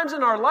in times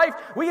in our life,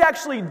 we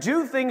actually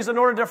do things in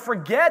order to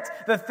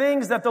forget the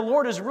things that the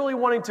Lord is really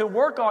wanting to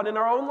work on in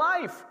our own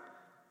life.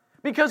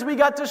 Because we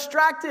got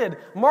distracted.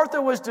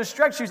 Martha was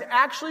distracted. She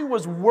actually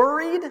was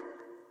worried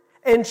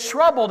and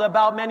troubled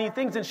about many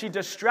things, and she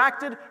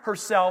distracted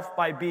herself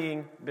by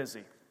being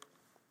busy.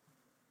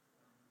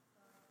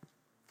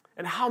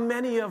 And how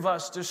many of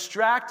us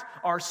distract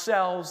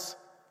ourselves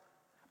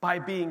by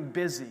being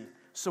busy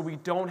so we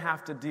don't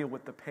have to deal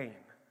with the pain?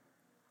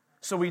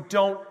 So we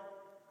don't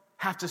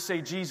have to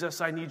say,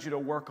 Jesus, I need you to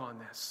work on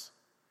this.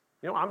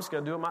 You know, I'm just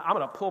going to do it. I'm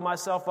going to pull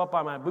myself up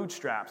by my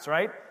bootstraps,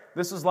 right?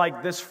 This is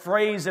like this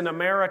phrase in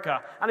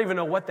America. I don't even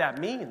know what that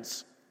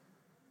means.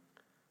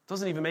 It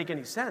doesn't even make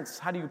any sense.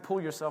 How do you pull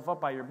yourself up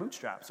by your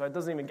bootstraps? So I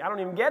don't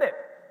even get it.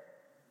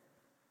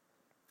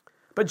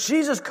 But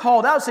Jesus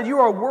called out, said, you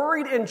are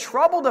worried and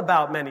troubled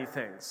about many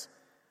things.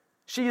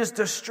 She is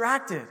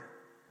distracted.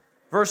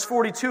 Verse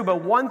 42,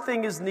 but one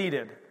thing is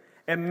needed,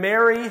 and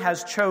Mary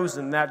has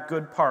chosen that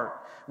good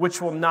part,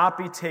 which will not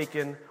be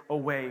taken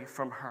away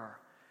from her.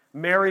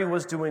 Mary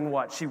was doing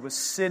what? She was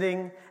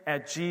sitting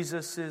at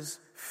Jesus'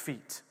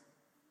 feet.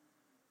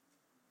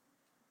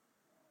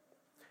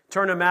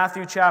 Turn to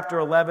Matthew chapter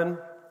 11,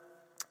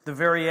 the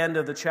very end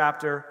of the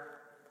chapter.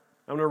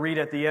 I'm going to read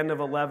at the end of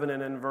 11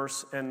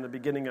 and the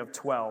beginning of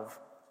 12.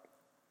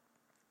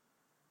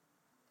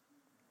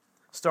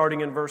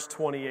 Starting in verse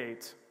 28.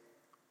 It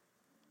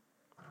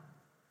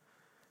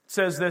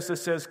says this, it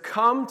says,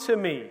 come to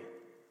me.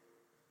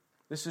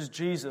 This is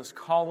Jesus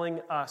calling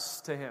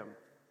us to him.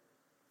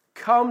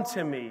 Come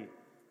to me,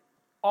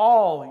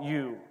 all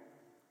you,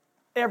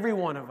 every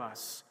one of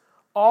us,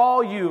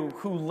 all you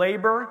who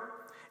labor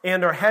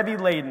and are heavy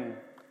laden.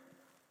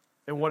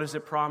 And what does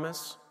it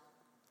promise?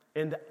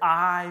 And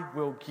I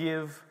will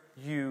give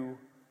you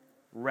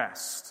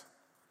rest.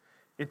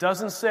 It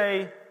doesn't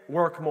say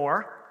work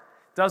more.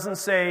 It doesn't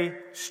say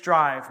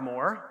strive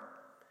more.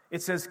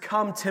 It says,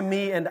 come to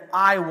me and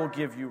I will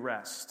give you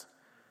rest.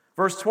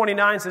 Verse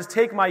 29 says,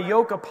 take my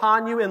yoke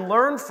upon you and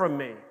learn from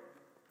me.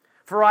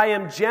 For I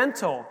am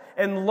gentle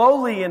and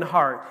lowly in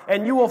heart,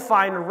 and you will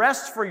find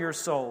rest for your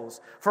souls.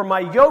 For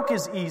my yoke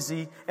is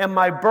easy and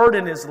my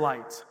burden is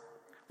light.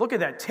 Look at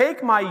that.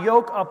 Take my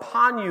yoke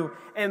upon you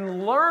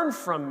and learn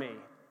from me.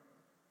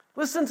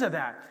 Listen to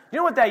that. You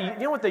know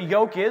what the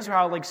yoke is, or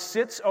how it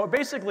sits? Oh, it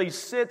basically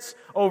sits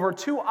over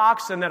two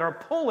oxen that are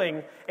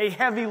pulling a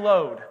heavy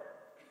load.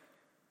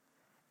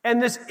 And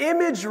this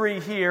imagery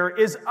here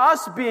is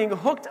us being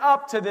hooked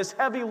up to this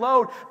heavy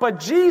load, but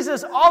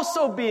Jesus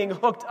also being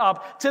hooked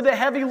up to the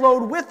heavy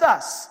load with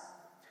us.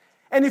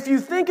 And if you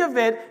think of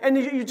it, and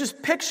you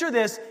just picture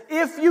this,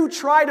 if you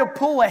try to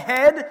pull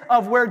ahead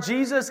of where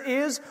Jesus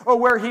is or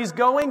where he's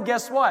going,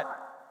 guess what?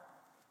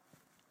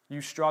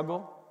 You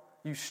struggle,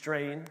 you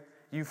strain,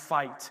 you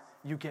fight,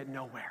 you get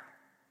nowhere.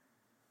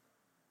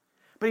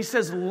 But he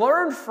says,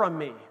 learn from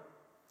me,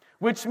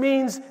 which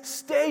means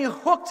stay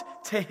hooked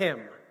to him.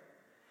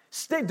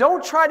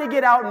 Don't try to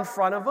get out in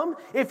front of him.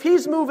 If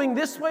he's moving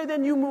this way,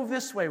 then you move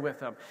this way with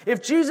him.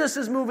 If Jesus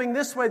is moving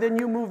this way, then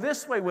you move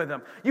this way with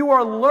him. You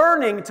are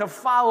learning to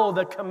follow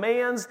the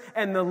commands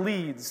and the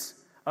leads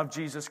of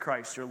Jesus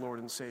Christ, your Lord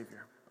and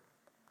Savior.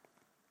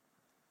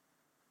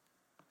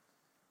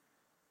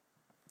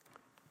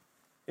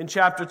 In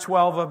chapter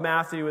 12 of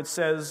Matthew, it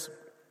says,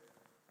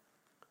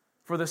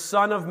 "For the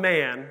Son of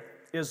Man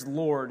is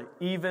Lord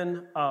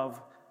even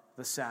of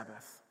the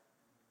Sabbath."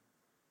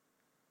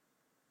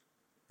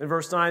 In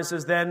verse 9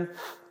 it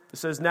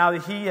says, "Now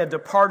that he had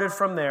departed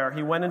from there,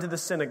 he went into the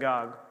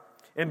synagogue,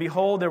 and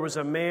behold, there was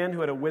a man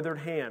who had a withered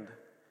hand.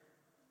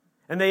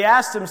 And they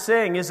asked him,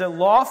 saying, 'Is it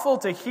lawful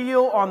to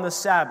heal on the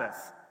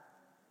Sabbath?'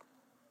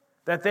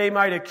 That they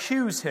might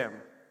accuse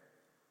him.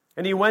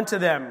 And he went to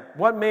them,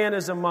 'What man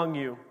is among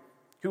you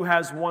who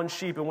has one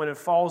sheep, and when it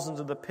falls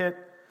into the pit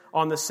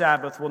on the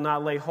Sabbath, will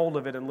not lay hold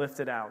of it and lift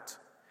it out?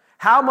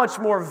 How much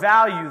more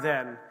value,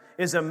 then,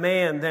 is a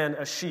man than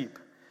a sheep?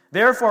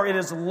 Therefore it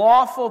is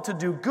lawful to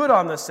do good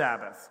on the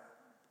Sabbath.'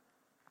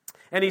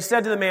 And he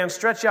said to the man,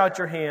 'Stretch out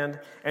your hand.'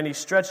 And he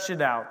stretched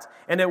it out,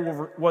 and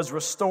it was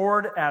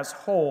restored as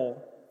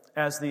whole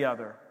as the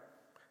other.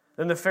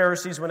 Then the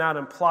Pharisees went out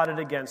and plotted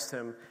against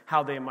him,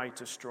 how they might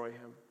destroy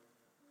him."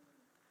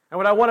 And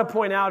what I want to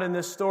point out in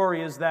this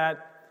story is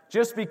that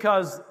just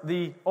because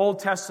the Old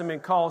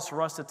Testament calls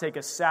for us to take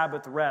a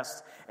Sabbath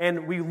rest,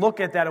 and we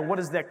look at that and what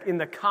is that in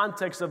the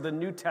context of the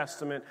New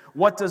Testament,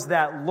 what does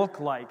that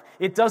look like?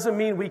 It doesn't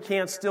mean we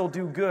can't still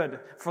do good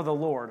for the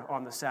Lord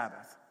on the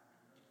Sabbath.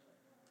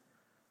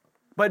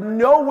 But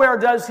nowhere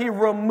does he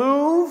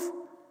remove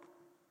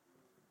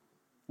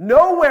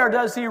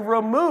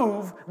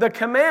the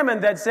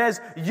commandment that says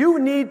you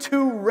need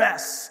to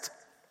rest.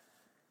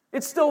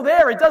 It's still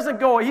there. It doesn't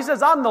go. He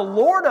says, "I'm the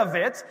Lord of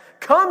it.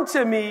 Come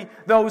to me,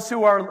 those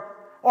who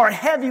are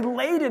heavy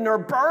laden or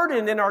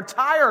burdened and are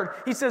tired."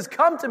 He says,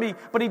 "Come to me."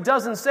 But he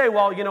doesn't say,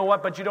 "Well, you know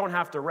what, but you don't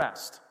have to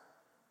rest."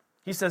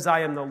 He says, "I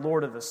am the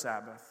Lord of the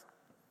Sabbath."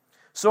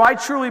 So I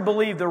truly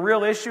believe the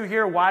real issue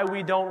here, why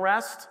we don't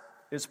rest,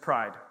 is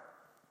pride.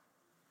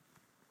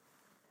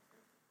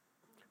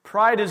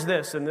 Pride is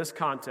this, in this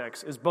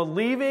context, is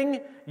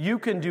believing you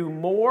can do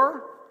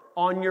more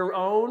on your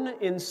own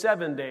in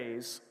 7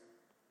 days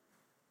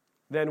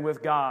than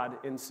with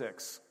God in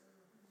 6.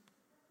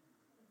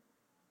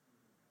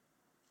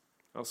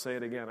 I'll say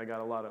it again. I got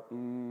a lot of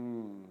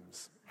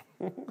mms.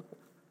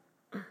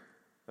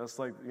 That's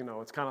like,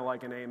 it's kind of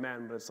like an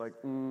amen, but it's like,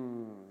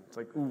 it's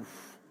like,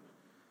 oof.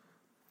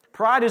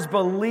 Pride is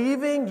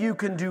believing you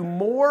can do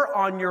more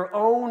on your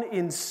own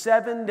in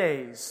 7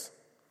 days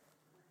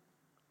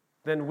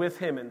than with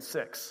him in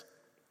 6.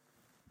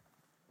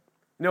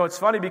 It's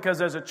funny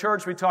because as a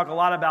church, we talk a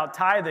lot about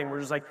tithing. We're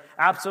just like,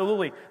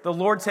 absolutely. The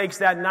Lord takes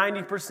that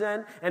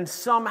 90% and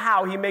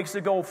somehow he makes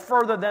it go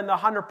further than the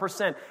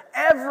 100%.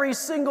 Every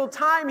single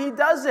time he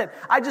does it.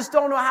 I just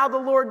don't know how the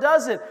Lord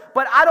does it.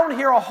 But I don't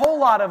hear a whole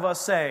lot of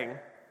us saying,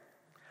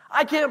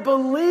 "I can't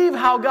believe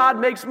how God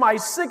makes my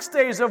 6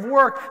 days of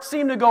work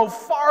seem to go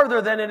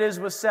farther than it is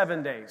with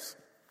 7 days."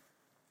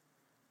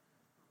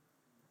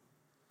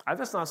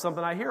 That's not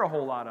something I hear a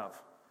whole lot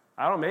of.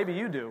 I don't know, maybe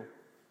you do.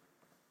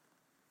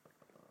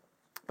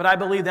 But I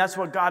believe that's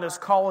what God is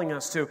calling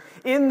us to.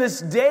 In this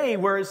day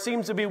where it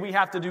seems to be we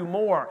have to do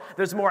more,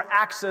 there's more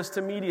access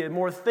to media,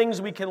 more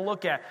things we can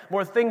look at,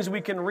 more things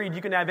we can read.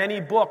 You can have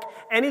any book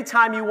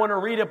anytime you want to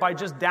read it by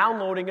just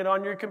downloading it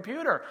on your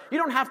computer. You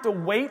don't have to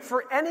wait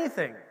for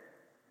anything.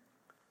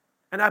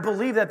 And I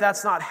believe that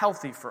that's not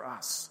healthy for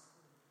us.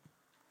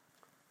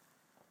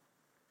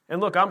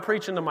 And look, I'm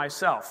preaching to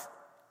myself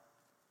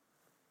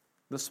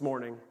this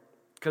morning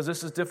because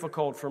this is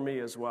difficult for me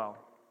as well.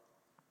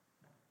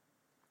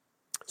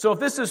 So if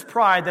this is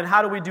pride, then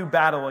how do we do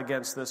battle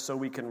against this so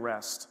we can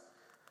rest?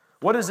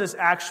 What does this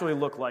actually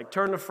look like?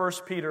 Turn to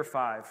 1 Peter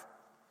 5.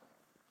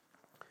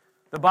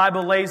 The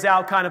Bible lays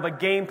out kind of a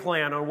game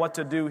plan on what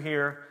to do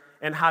here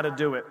and how to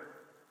do it.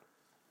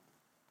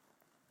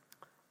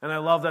 And I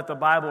love that the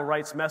Bible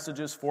writes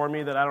messages for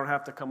me that I don't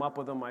have to come up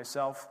with them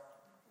myself.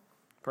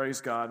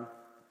 Praise God.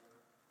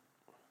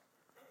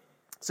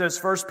 It says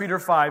 1 Peter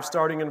 5,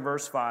 starting in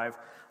verse 5,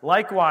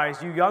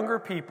 "Likewise, you younger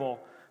people,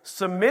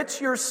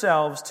 submit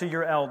yourselves to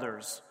your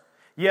elders.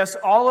 Yes,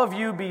 all of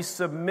you be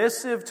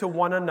submissive to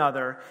one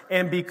another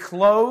and be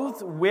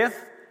clothed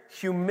with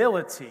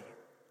humility.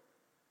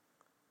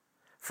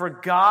 For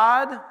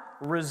God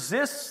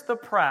resists the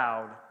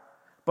proud,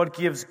 but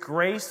gives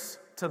grace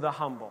to the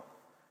humble."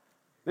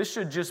 This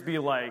should just be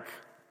like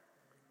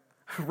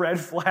red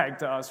flag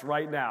to us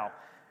right now.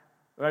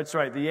 That's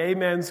right, the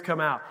amens come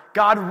out.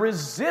 God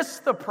resists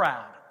the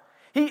proud.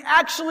 He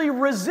actually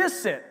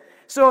resists it.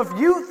 So if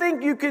you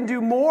think you can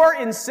do more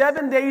in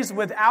 7 days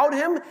without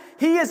him,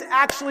 he is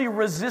actually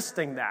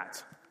resisting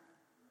that.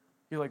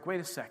 You're like, wait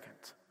a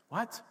second,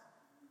 what?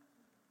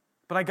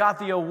 But I got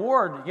the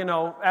award,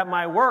 at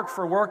my work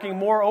for working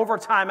more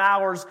overtime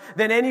hours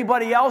than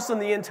anybody else in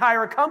the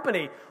entire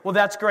company. Well,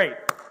 that's great.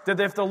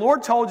 If the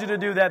Lord told you to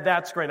do that,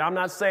 that's great. I'm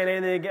not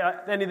saying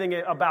anything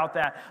about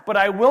that. But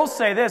I will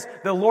say this,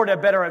 the Lord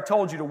had better have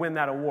told you to win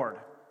that award.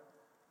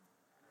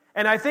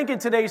 And I think in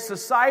today's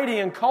society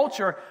and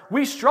culture,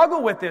 we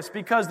struggle with this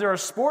because there are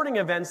sporting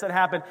events that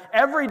happen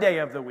every day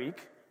of the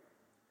week.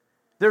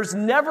 There's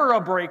never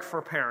a break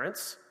for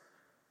parents.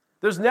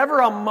 There's never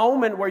a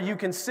moment where you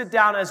can sit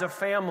down as a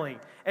family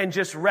and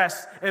just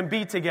rest and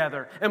be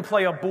together and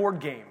play a board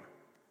game.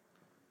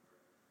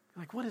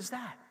 Like, what is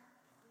that?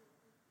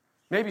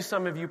 Maybe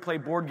some of you play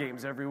board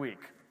games every week.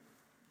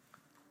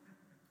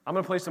 I'm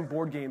going to play some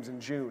board games in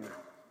June.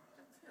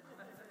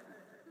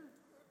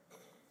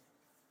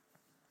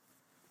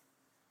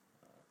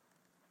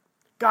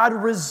 God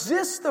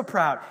resists the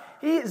proud.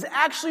 He is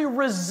actually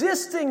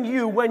resisting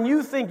you when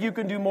you think you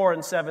can do more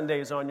in 7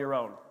 days on your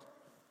own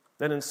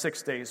than in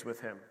 6 days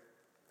with Him.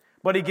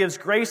 But He gives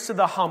grace to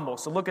the humble.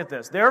 So look at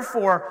this.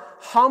 Therefore,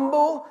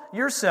 humble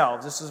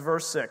yourselves, this is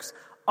verse 6,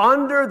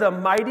 under the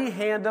mighty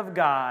hand of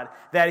God,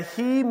 that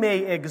He may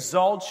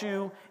exalt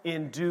you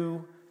in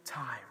due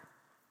time.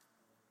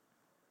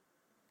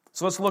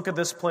 So let's look at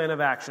this plan of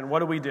action.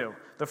 What do?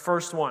 The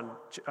first one,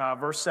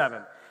 verse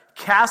 7.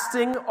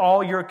 Casting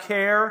all your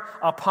care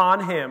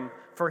upon Him,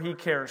 for He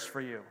cares for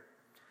you.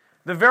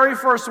 The very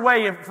first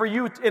way for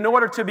you, in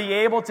order to be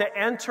able to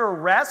enter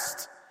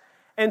rest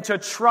and to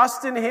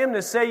trust in Him,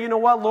 to say, you know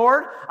what,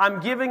 Lord, I'm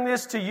giving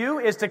this to you,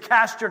 is to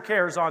cast your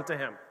cares onto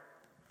Him.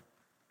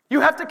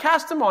 You have to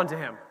cast them onto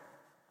Him.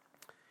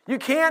 You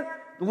can't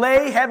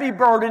lay heavy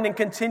burden and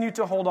continue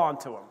to hold on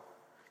to Him.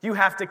 You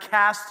have to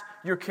cast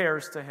your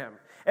cares to Him.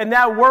 And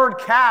that word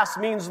cast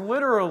means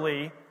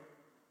literally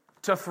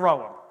to throw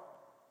them.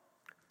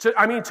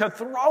 To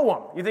throw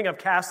them. You think of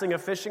casting a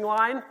fishing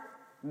line?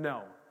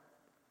 No.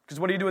 Because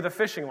what do you do with a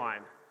fishing line?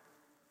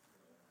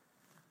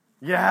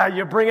 Yeah,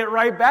 you bring it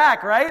right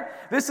back, right?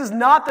 This is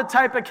not the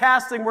type of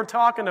casting we're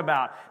talking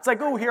about. It's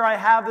like, oh, here I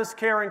have this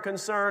care and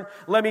concern.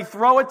 Let me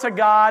throw it to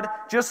God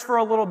just for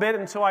a little bit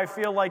until I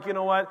feel like, you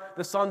know what,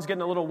 the sun's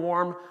getting a little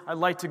warm. I'd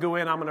like to go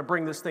in. I'm going to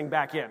bring this thing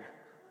back in.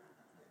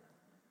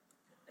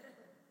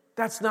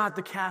 That's not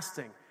the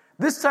casting.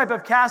 This type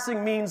of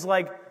casting means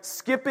like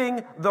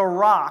skipping the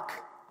rock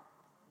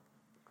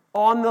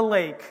on the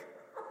lake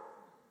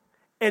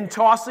and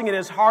tossing it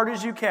as hard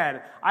as you can.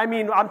 I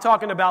mean, I'm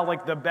talking about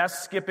like the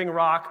best skipping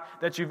rock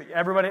that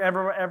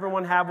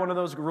everyone have one of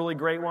those really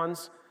great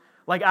ones,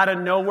 like out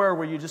of nowhere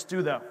where you just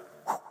do the,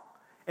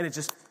 and it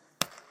just,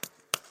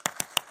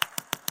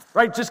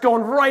 right, just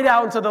going right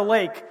out into the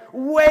lake,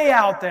 way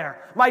out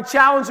there. My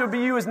challenge would be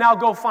you is now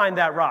go find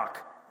that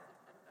rock.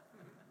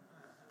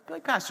 Be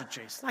like, Pastor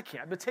Jason, I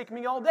can't. It would take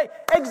me all day.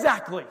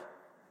 Exactly.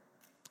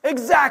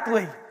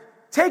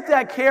 Take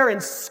that care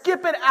and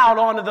skip it out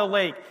onto the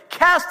lake.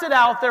 Cast it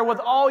out there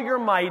with all your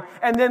might,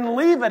 and then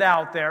leave it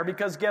out there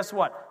because guess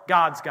what?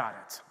 God's got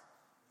it.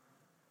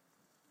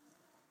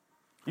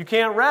 You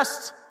can't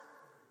rest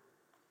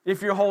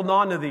if you're holding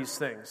on to these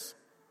things.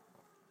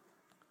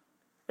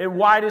 And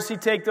why does He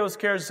take those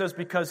cares? It says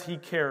because He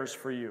cares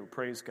for you.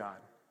 Praise God.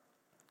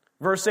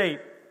 Verse 8.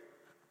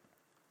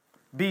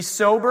 Be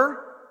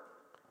sober,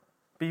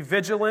 be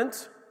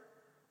vigilant,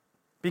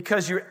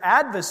 because your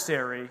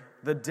adversary,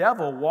 the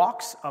devil,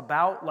 walks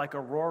about like a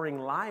roaring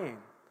lion,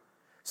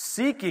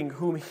 seeking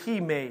whom he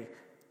may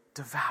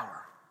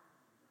devour.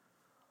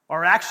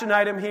 Our action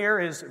item here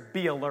is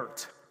be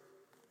alert.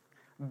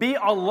 Be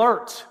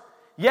alert.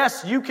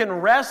 Yes, you can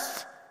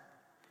rest.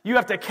 You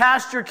have to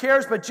cast your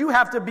cares, but you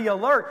have to be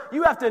alert.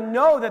 You have to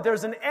know that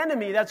there's an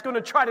enemy that's going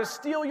to try to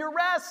steal your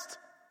rest.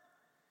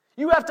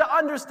 You have to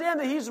understand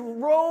that he's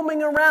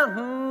roaming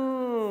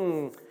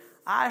around.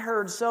 I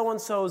heard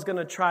so-and-so is going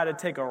to try to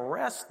take a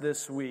rest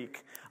this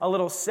week. A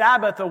little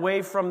Sabbath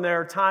away from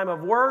their time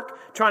of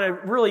work, trying to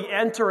really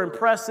enter and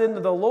press into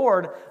the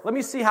Lord. Let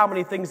me see how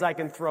many things I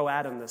can throw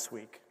at him this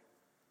week.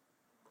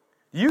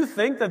 You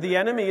think that the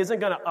enemy isn't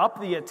going to up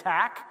the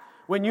attack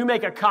when you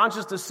make a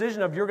conscious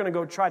decision of you're going to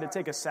go try to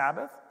take a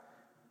Sabbath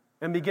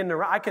and begin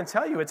to... I can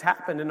tell you it's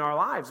happened in our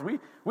lives.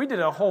 We did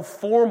a whole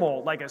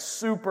formal, like a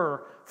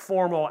super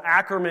formal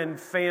Ackerman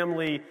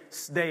family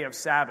day of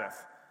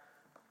Sabbath.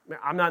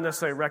 I'm not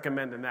necessarily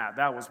recommending that.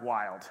 That was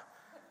wild.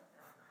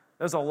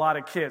 There's a lot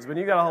of kids. When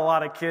you got a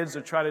lot of kids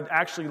that try to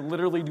actually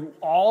literally do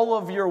all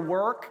of your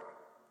work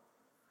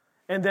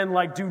and then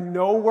like do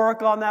no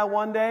work on that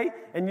one day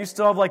and you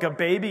still have like a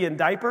baby in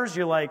diapers,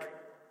 you're like,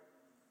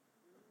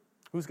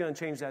 who's going to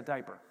change that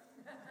diaper?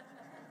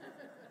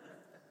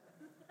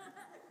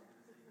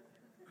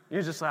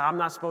 You're just like, I'm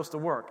not supposed to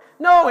work.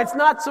 No, it's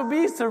not to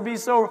be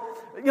so,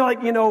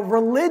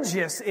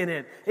 religious in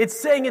it. It's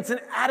saying it's an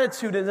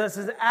attitude and it's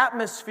an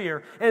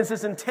atmosphere and it's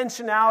this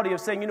intentionality of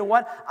saying, you know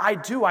what?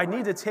 I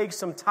need to take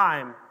some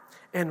time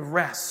and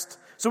rest.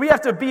 So we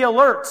have to be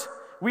alert.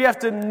 We have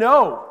to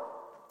know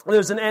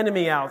there's an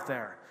enemy out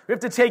there. We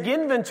have to take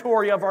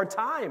inventory of our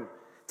time.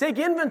 Take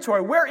inventory.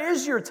 Where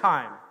is your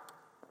time?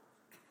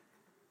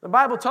 The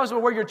Bible talks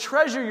about where your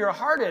treasure, your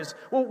heart is.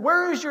 Well,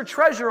 where is your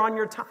treasure on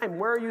your time?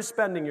 Where are you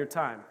spending your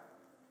time?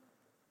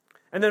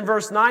 And then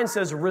verse 9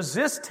 says,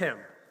 resist him.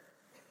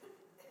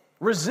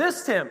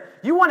 Resist him.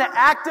 You want to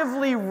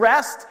actively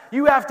rest,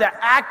 you have to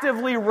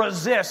actively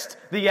resist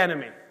the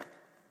enemy.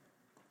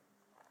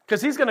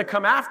 Because he's going to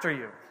come after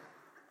you.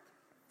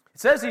 It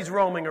says he's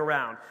roaming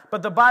around.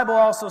 But the Bible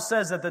also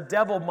says that the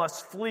devil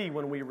must flee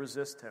when we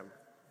resist him.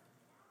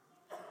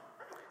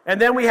 And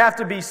then we have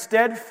to be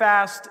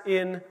steadfast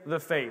in the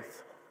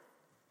faith.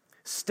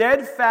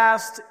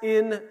 Steadfast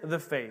in the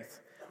faith.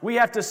 We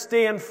have to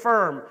stand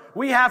firm.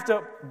 We have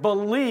to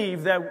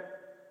believe that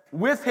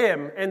with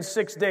Him in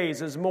 6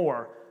 days is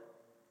more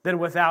than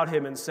without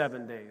Him in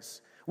 7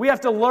 days. We have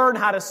to learn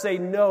how to say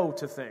no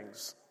to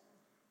things.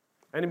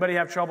 Anybody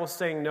have trouble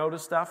saying no to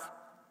stuff?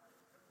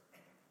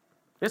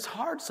 It's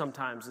hard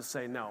sometimes to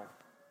say no.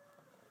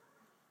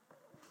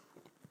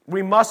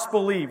 We must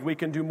believe we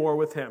can do more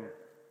with Him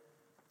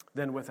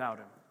than without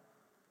Him.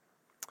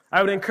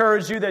 I would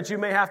encourage you that you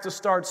may have to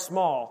start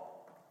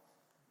small.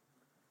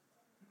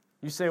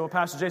 You say, well,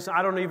 Pastor Jason,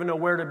 I don't even know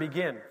where to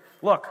begin.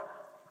 Look,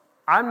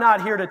 I'm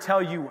not here to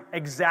tell you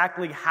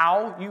exactly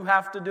how you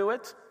have to do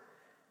it,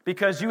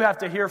 because you have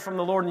to hear from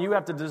the Lord and you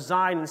have to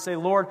design and say,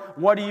 Lord,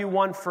 what do you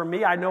want from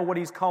me? I know what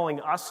He's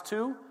calling us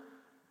to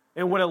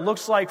and what it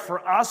looks like for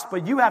us,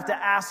 but you have to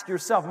ask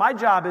yourself. My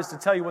job is to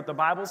tell you what the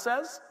Bible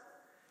says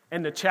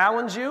and to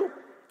challenge you,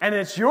 and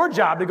it's your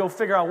job to go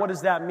figure out what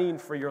does that mean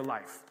for your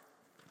life.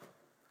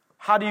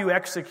 How do you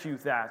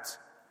execute that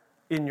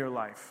in your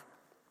life?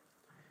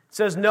 It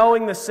says,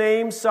 knowing the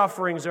same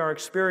sufferings are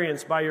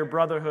experienced by your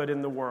brotherhood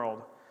in the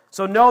world.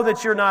 So know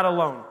that you're not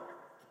alone.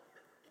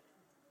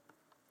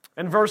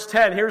 In verse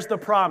 10, here's the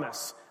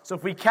promise. So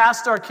if we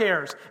cast our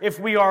cares, if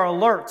we are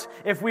alert,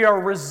 if we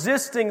are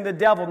resisting the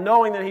devil,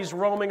 knowing that he's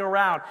roaming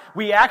around,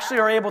 we actually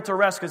are able to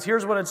rest, because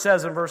here's what it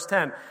says in verse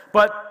 10.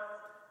 But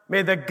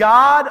may the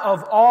God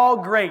of all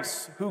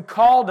grace, who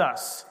called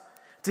us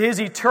to His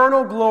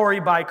eternal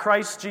glory by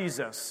Christ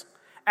Jesus,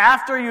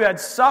 after you had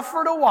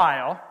suffered a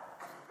while.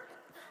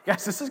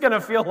 Guys, this is going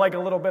to feel like a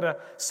little bit of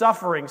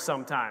suffering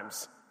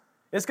sometimes.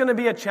 It's going to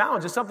be a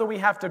challenge. It's something we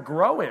have to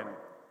grow in.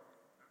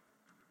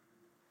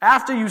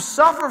 After you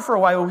suffer for a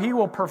while, He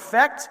will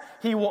perfect,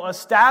 He will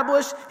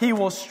establish, He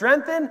will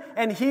strengthen,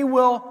 and He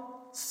will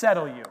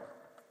settle you.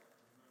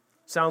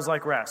 Sounds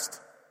like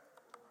rest.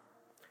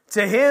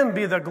 To Him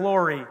be the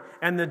glory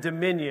and the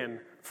dominion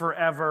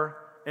forever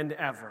and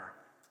ever.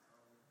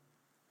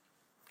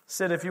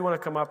 Sid, if you want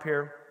to come up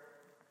here.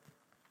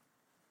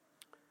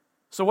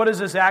 So what does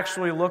this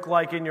actually look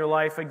like in your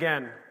life?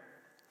 Again,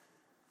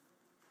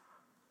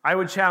 I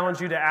would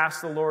challenge you to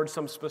ask the Lord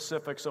some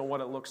specifics on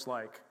what it looks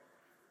like.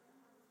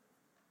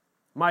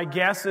 My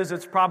guess is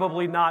it's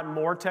probably not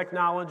more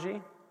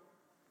technology.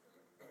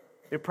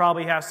 It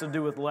probably has to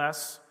do with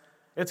less.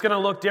 It's going to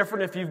look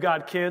different if you've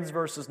got kids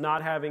versus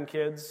not having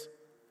kids.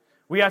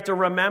 We have to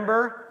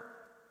remember,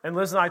 and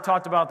Liz and I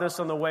talked about this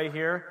on the way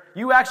here,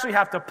 you actually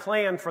have to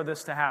plan for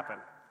this to happen.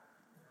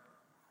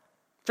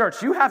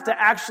 Church, you have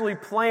to actually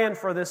plan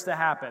for this to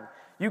happen.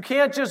 You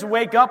can't just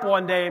wake up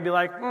one day and be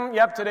like,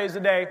 yep, today's the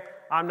day.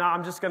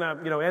 I'm just going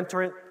to,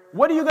 enter it.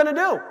 What are you going to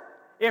do?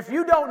 If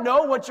you don't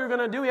know what you're going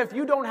to do, if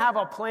you don't have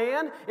a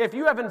plan, if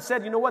you haven't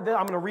said, you know what,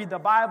 I'm going to read the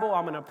Bible,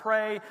 I'm going to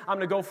pray, I'm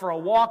going to go for a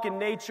walk in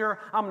nature,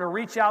 I'm going to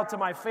reach out to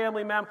my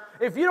family member.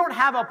 If you don't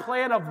have a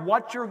plan of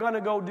what you're going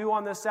to go do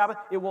on this Sabbath,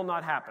 it will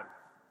not happen.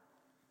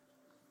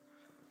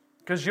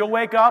 Because you'll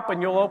wake up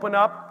and you'll open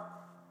up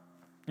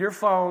your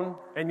phone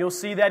and you'll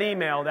see that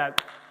email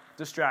that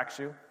distracts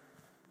you.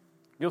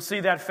 You'll see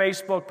that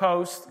Facebook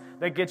post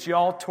that gets you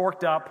all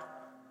torqued up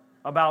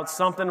about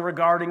something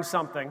regarding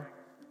something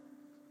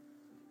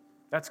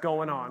that's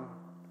going on.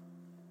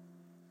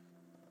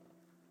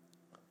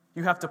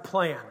 You have to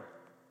plan.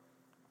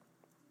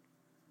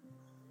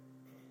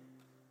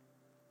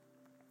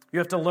 You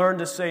have to learn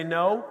to say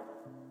no.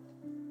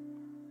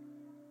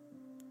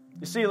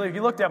 You see, if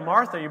you looked at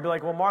Martha, you'd be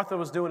like, well, Martha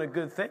was doing a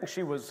good thing.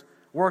 She was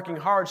working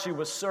hard. She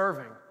was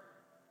serving.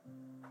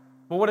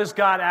 But what is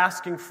God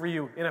asking for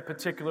you in a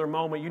particular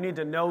moment? You need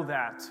to know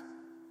that.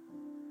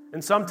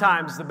 And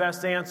sometimes the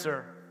best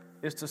answer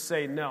is to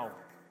say no.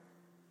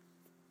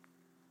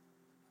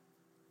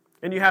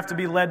 And you have to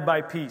be led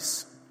by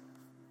peace.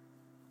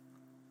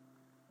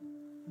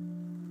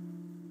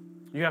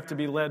 You have to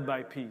be led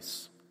by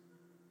peace.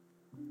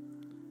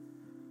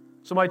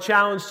 So my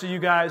challenge to you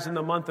guys in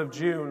the month of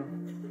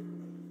June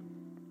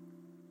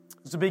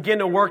is to begin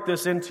to work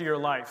this into your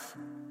life.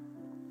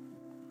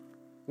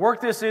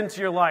 Work this into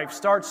your life.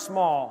 Start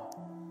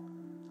small.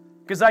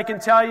 Because I can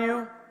tell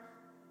you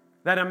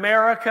that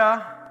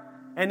America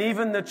and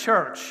even the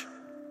church,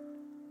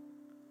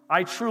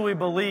 I truly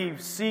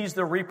believe, sees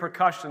the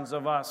repercussions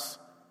of us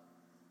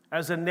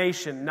as a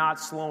nation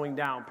not slowing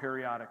down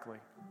periodically.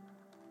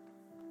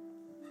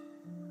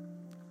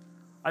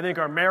 I think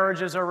our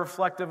marriages are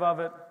reflective of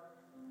it.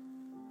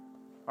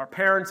 Our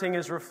parenting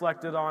is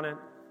reflected on it.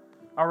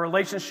 Our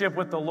relationship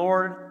with the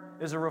Lord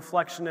is a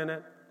reflection in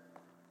it.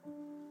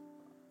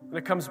 And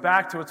it comes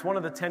back to, it's one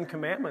of the 10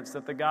 commandments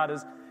that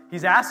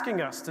He's asking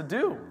us to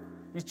do.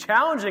 He's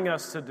challenging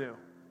us to do.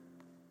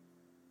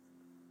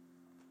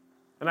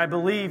 And I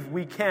believe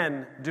we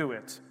can do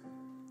it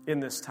in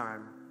this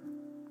time.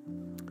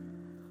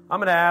 I'm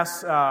going to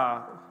ask,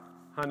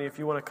 honey, if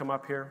you want to come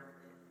up here.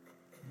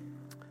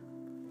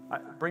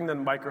 Bring the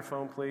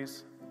microphone,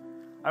 please.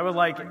 I would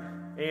like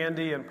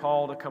Andy and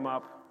Paul to come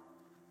up.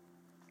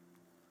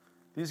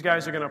 These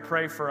guys are going to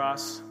pray for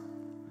us.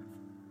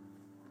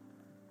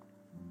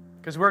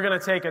 because we're going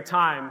to take a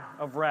time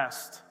of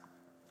rest.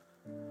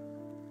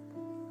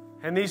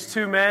 And these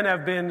two men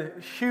have been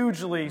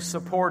hugely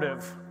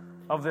supportive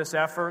of this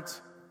effort.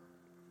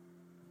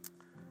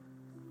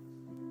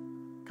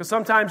 Because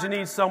sometimes you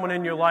need someone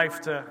in your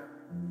life to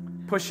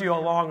push you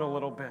along a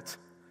little bit,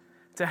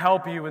 to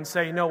help you and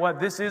say, you know what,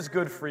 this is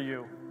good for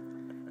you.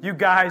 You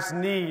guys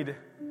need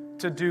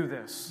to do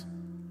this.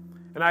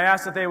 And I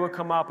asked that they would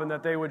come up and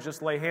that they would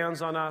just lay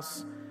hands on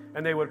us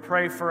and they would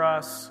pray for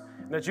us,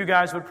 and that you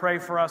guys would pray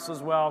for us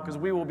as well, because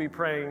we will be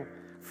praying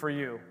for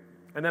you.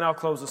 And then I'll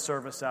close the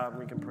service out and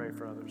we can pray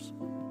for others.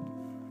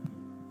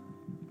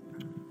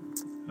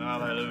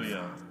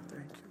 Hallelujah.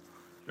 Thank you.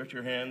 Stretch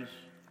your hands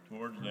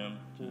towards them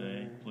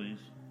today, please.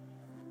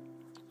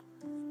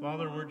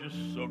 Father, we're just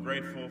so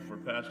grateful for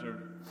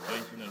Pastor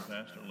Jason and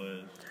Pastor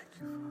Liz.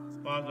 Thank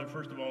you, Father,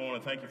 first of all, I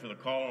want to thank you for the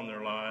call on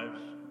their lives.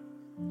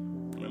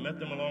 When I met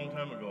them a long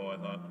time ago, I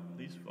thought,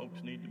 these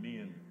folks need to be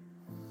in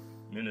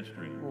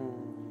ministry.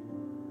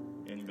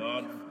 And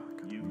God,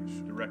 you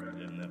directed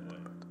them that way.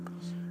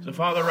 So,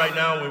 Father, right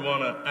now we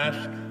want to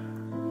ask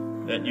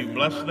that you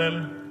bless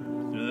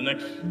them through the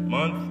next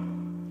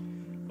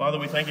month. Father,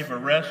 we thank you for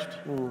rest.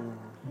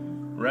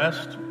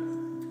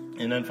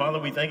 And then, Father,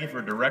 we thank you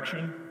for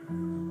direction.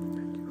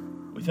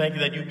 We thank you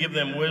that you give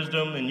them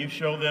wisdom and you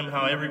show them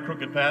how every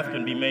crooked path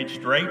can be made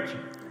straight.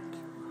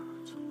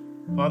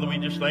 Father, we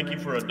just thank you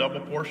for a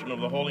double portion of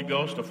the Holy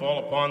Ghost to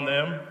fall upon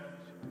them.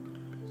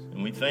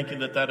 And we thank you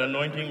that that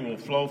anointing will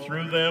flow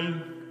through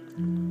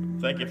them.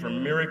 Thank you for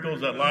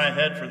miracles that lie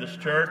ahead for this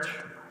church.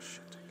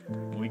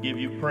 We give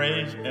you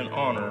praise and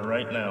honor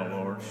right now,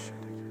 Lord.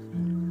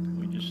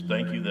 We just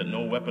thank you that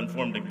no weapon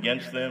formed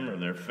against them or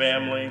their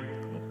family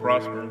will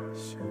prosper.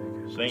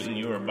 Satan,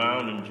 you are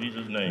bound in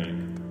Jesus'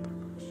 name.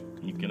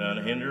 You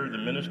cannot hinder the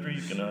ministry.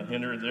 You cannot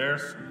hinder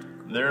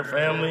their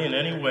family in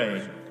any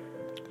way.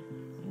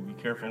 We'll be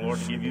careful, Lord,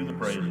 to give you the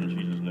praise in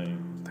Jesus'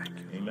 name. Thank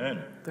you.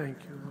 Amen. Thank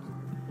you.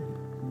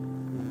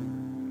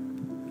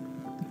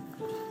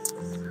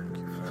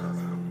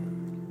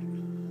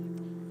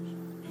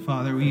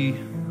 Father, we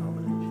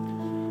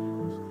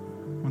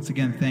once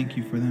again thank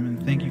you for them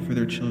and thank you for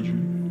their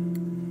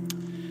children.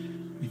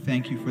 We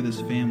thank you for this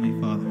family,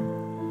 Father.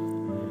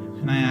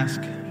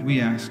 And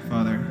we ask,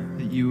 Father,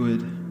 that you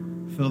would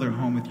fill their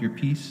home with your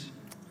peace,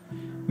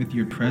 with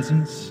your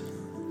presence.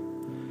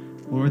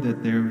 Lord,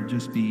 that there would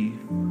just be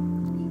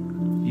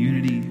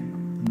unity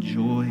and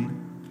joy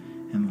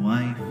and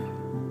life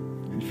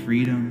and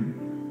freedom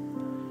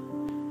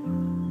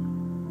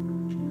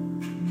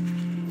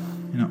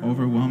and an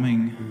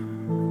overwhelming,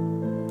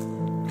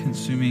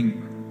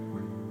 consuming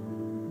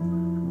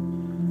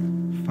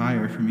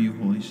fire from you,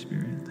 Holy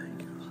Spirit.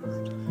 Thank you.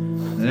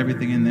 That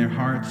everything in their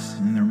hearts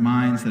and their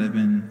minds that have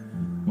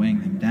been weighing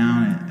them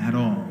down at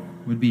all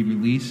would be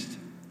released.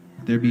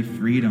 There be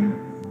freedom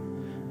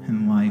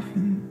and life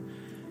and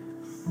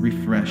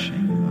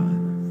refreshing, God.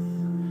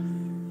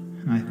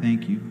 And I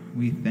thank you.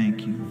 We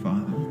thank you,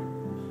 Father,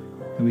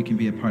 that we can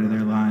be a part of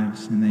their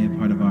lives and they a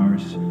part of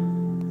ours.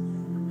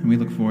 And we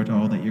look forward to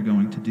all that you're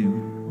going to do,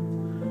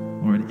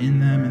 Lord, in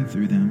them and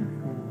through them.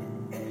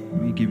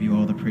 We give you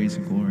all the praise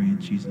and glory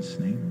in Jesus'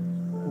 name.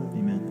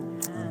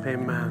 Amen.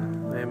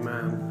 Amen.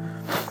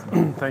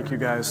 Amen. Thank you,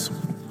 guys.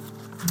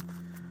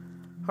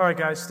 All right,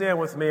 guys, stand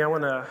with me. I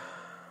want to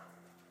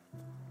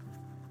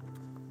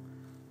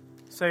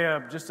say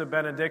just a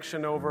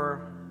benediction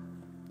over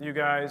you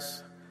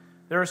guys.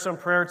 There are some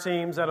prayer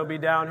teams that'll be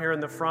down here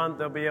in the front.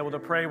 They'll be able to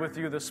pray with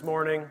you this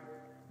morning.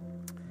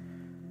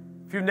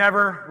 If you've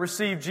never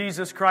received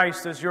Jesus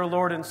Christ as your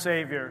Lord and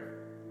Savior,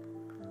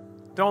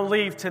 don't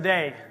leave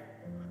today.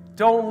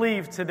 Don't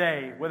leave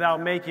today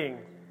without making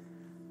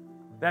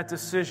that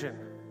decision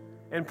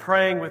and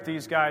praying with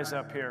these guys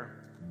up here.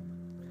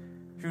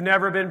 If you've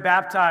never been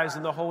baptized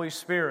in the Holy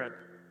Spirit,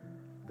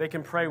 they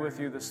can pray with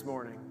you this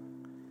morning.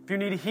 If you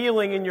need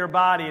healing in your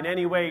body in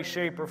any way,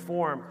 shape, or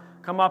form,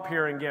 come up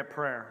here and get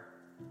prayer.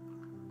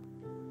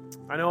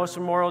 I know it's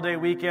Memorial Day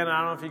weekend. I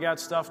don't know if you got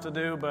stuff to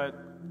do, but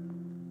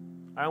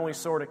I only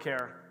sort of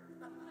care.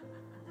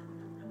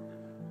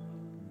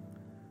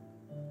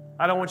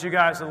 I don't want you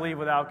guys to leave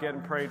without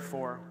getting prayed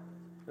for.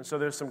 And so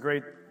there's some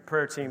great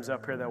prayer teams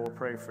up here that will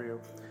pray for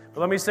you.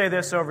 But let me say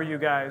this over you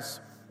guys.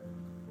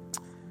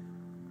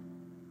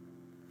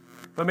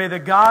 But may the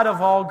God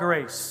of all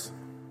grace,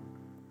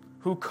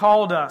 who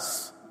called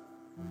us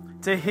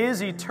to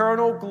his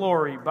eternal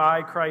glory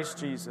by Christ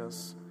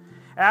Jesus,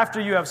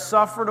 after you have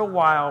suffered a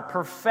while,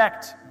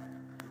 perfect,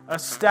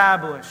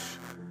 establish,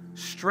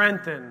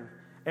 strengthen,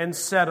 and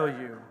settle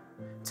you.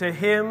 To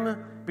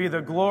him be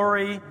the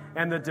glory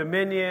and the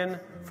dominion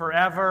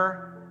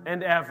forever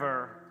and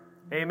ever.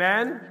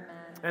 Amen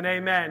and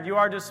amen. You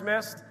are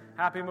dismissed.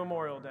 Happy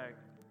Memorial Day.